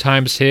tough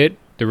times hit,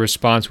 the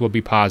response will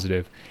be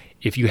positive.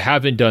 If you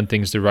haven't done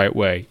things the right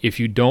way, if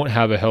you don't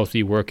have a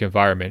healthy work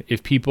environment,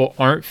 if people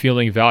aren't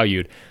feeling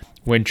valued,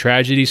 when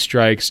tragedy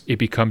strikes, it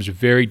becomes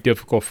very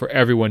difficult for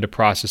everyone to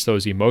process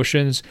those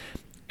emotions,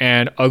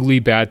 and ugly,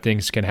 bad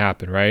things can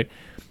happen, right?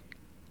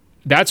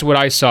 That's what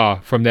I saw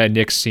from that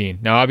Knicks scene.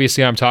 Now,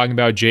 obviously, I'm talking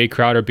about Jay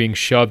Crowder being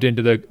shoved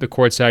into the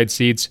courtside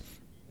seats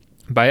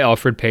by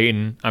Elfrid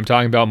Payton. I'm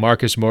talking about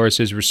Marcus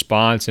Morris's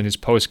response and his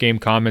post-game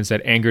comments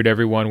that angered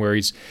everyone, where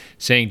he's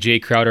saying Jay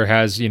Crowder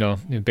has,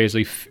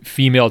 basically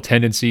female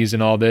tendencies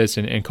and all this,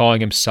 and calling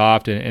him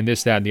soft and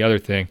this, that, and the other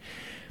thing.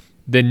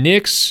 The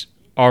Knicks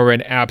are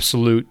an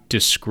absolute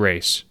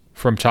disgrace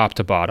from top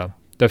to bottom.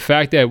 The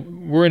fact that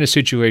we're in a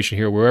situation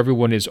here where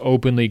everyone is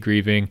openly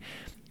grieving,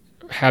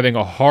 having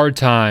a hard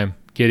time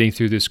getting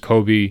through this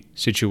Kobe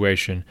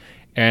situation,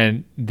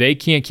 and they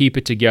can't keep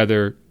it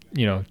together,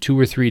 2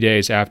 or 3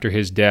 days after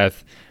his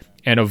death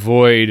and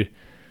avoid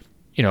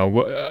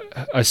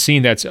a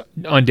scene that's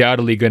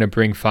undoubtedly going to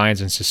bring fines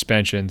and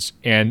suspensions.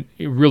 And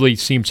it really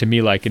seemed to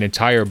me like an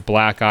entire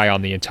black eye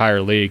on the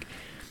entire league.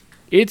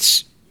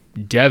 It's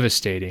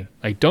devastating.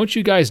 Like, don't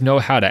you guys know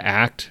how to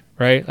act,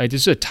 right? Like,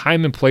 this is a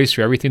time and place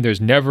for everything.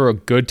 There's never a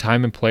good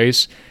time and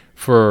place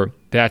for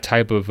that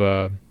type of,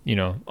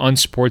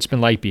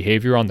 unsportsmanlike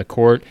behavior on the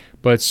court.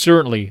 But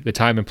certainly the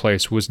time and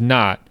place was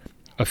not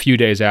a few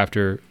days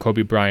after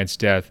Kobe Bryant's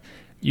death.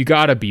 You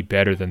got to be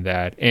better than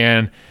that.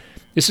 And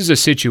this is a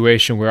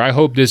situation where I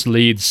hope this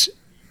leads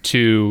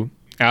to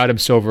Adam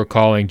Silver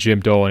calling Jim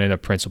Dolan in a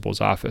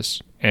principal's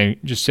office and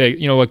just say,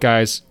 you know what,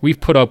 guys,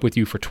 we've put up with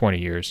you for 20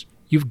 years.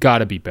 You've got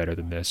to be better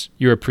than this.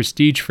 You're a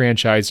prestige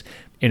franchise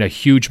in a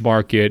huge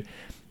market,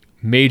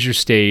 major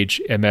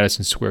stage at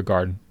Madison Square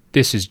Garden.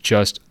 This is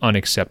just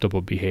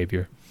unacceptable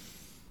behavior.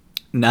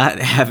 Not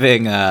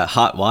having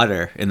hot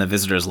water in the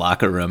visitors'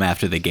 locker room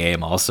after the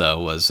game also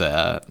was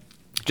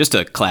just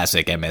a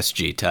classic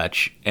MSG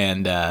touch.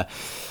 And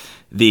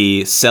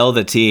the sell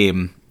the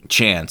team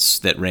chants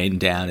that rained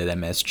down at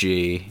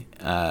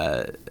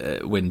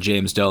MSG when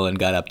James Dolan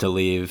got up to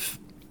leave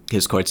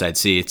his courtside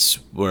seats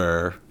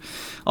were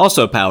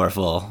also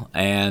powerful.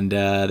 And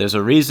there's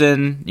a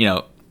reason,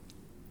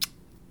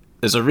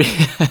 there's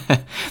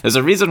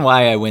a reason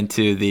why I went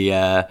to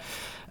the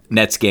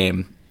Nets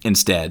game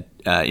instead.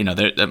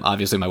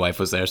 Obviously my wife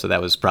was there, so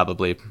that was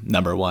probably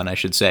number one, I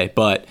should say.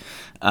 But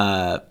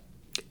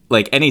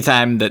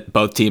anytime that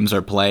both teams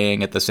are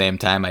playing at the same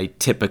time, I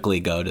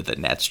typically go to the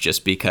Nets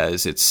just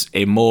because there's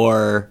a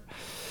more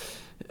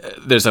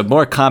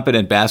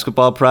competent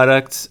basketball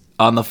product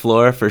on the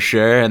floor for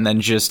sure. And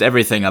then just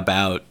everything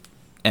about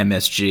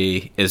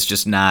MSG is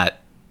just not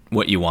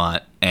what you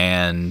want.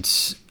 And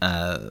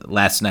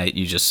last night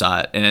you just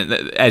saw it. And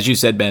as you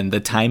said, Ben, the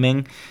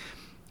timing,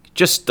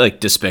 just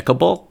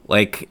despicable.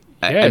 Yes.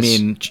 I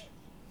mean,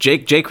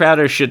 Jay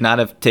Crowder should not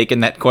have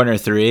taken that corner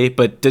three,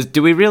 but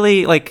do we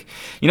really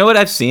what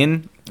I've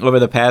seen over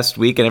the past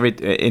week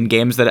and in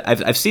games that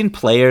I've seen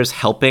players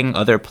helping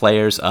other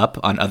players up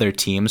on other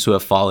teams who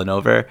have fallen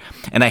over,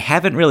 and I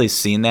haven't really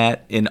seen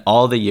that in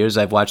all the years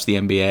I've watched the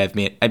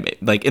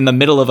NBA. In the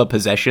middle of a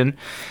possession,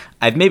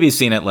 I've maybe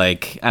seen it I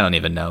don't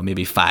even know,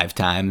 maybe 5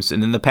 times,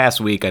 and in the past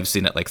week I've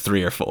seen it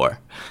 3 or 4,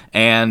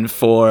 and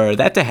for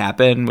that to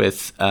happen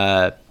with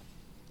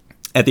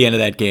at the end of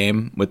that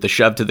game with the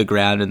shove to the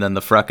ground and then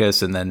the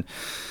fracas and then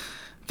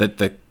so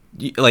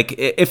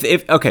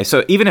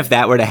even if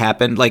that were to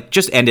happen,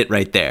 just end it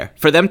right there.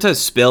 For them to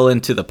spill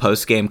into the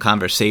post-game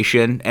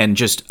conversation and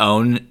just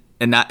own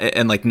and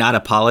not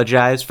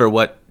apologize for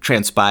what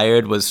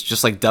transpired was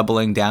just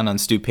doubling down on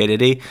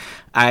stupidity.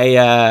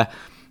 I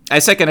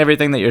second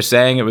everything that you're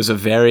saying. It was a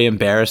very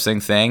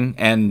embarrassing thing,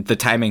 and the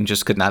timing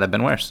just could not have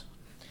been worse.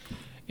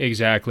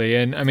 Exactly.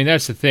 And I mean,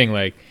 that's the thing,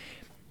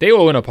 they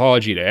owe an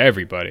apology to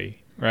everybody.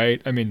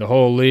 Right? I mean, the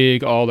whole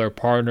league, all their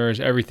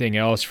partners, everything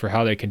else for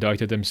how they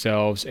conducted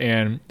themselves.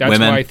 And that's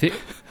women. Why I think,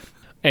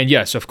 and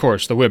yes, of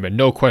course, the women,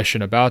 no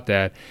question about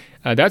that.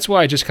 That's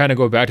why I just kind of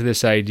go back to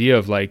this idea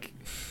of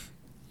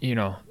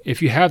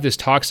if you have this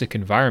toxic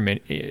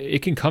environment,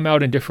 it can come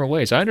out in different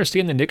ways. I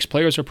understand the Knicks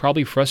players are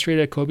probably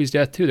frustrated at Kobe's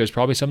death too. There's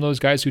probably some of those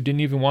guys who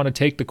didn't even want to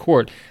take the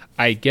court.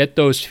 I get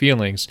those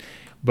feelings,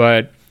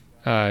 but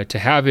to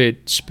have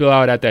it spill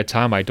out at that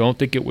time, I don't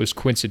think it was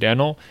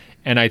coincidental.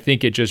 And I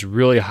think it just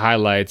really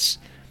highlights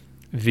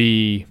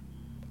the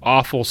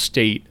awful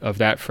state of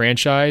that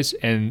franchise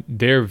and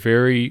their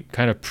very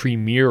kind of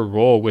premier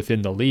role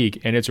within the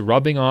league. And it's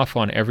rubbing off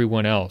on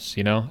everyone else,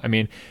 I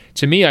mean,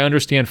 to me, I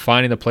understand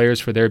fining the players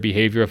for their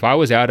behavior. If I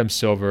was Adam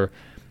Silver,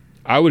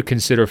 I would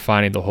consider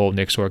fining the whole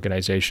Knicks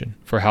organization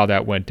for how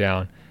that went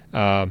down.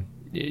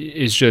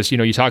 Is just,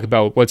 you talk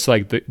about what's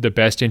the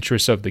best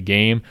interests of the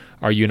game.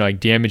 Are you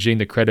damaging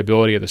the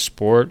credibility of the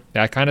sport?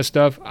 That kind of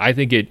stuff. I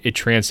think it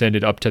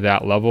transcended up to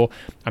that level.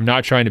 I'm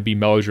not trying to be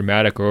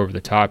melodramatic or over the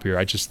top here.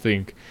 I just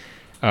think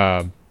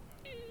that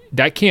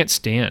can't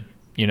stand,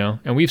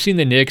 And we've seen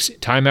the Knicks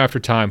time after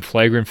time,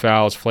 flagrant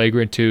fouls,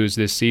 flagrant twos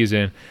this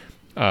season.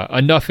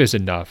 Enough is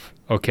enough,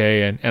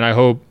 okay? And I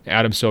hope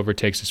Adam Silver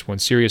takes this one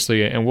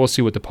seriously, and we'll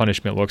see what the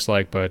punishment looks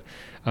like. But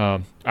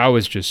I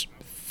was just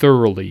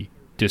thoroughly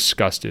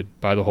disgusted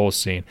by the whole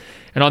scene.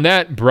 And on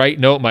that bright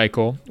note,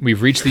 Michael,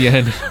 we've reached the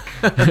end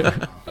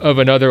of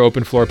another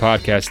Open Floor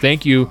podcast.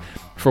 Thank you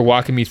for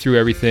walking me through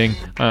everything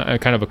in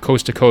kind of a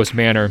coast-to-coast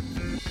manner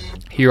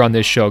here on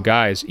this show.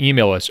 Guys,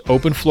 email us,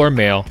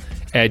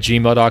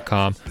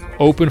 openfloormail@gmail.com,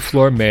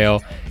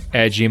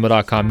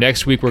 openfloormail@gmail.com.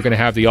 Next week, we're going to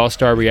have the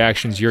All-Star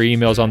reactions, your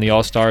emails on the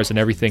All-Stars and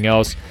everything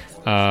else.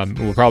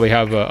 We'll probably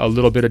have a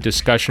little bit of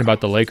discussion about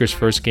the Lakers'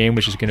 first game,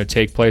 which is going to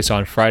take place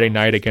on Friday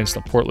night against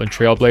the Portland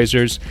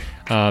Trailblazers.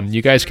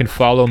 You guys can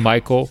follow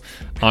Michael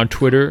on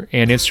Twitter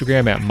and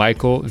Instagram at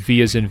Michael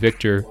V as in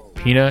Victor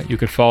Pina. You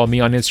can follow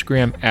me on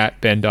Instagram at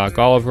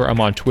Ben.Golliver.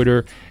 I'm on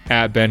Twitter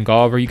at Ben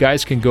Golliver. You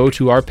guys can go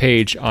to our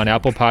page on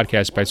Apple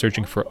Podcasts by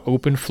searching for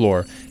Open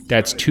Floor.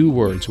 That's 2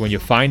 words. When you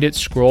find it,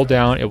 scroll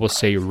down. It will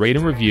say rate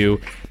and review.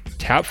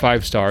 Tap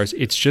 5 stars.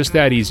 It's just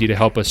that easy to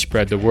help us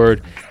spread the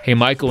word. Hey,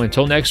 Michael,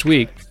 until next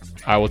week,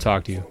 I will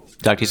talk to you.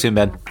 Talk to you soon,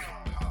 Ben.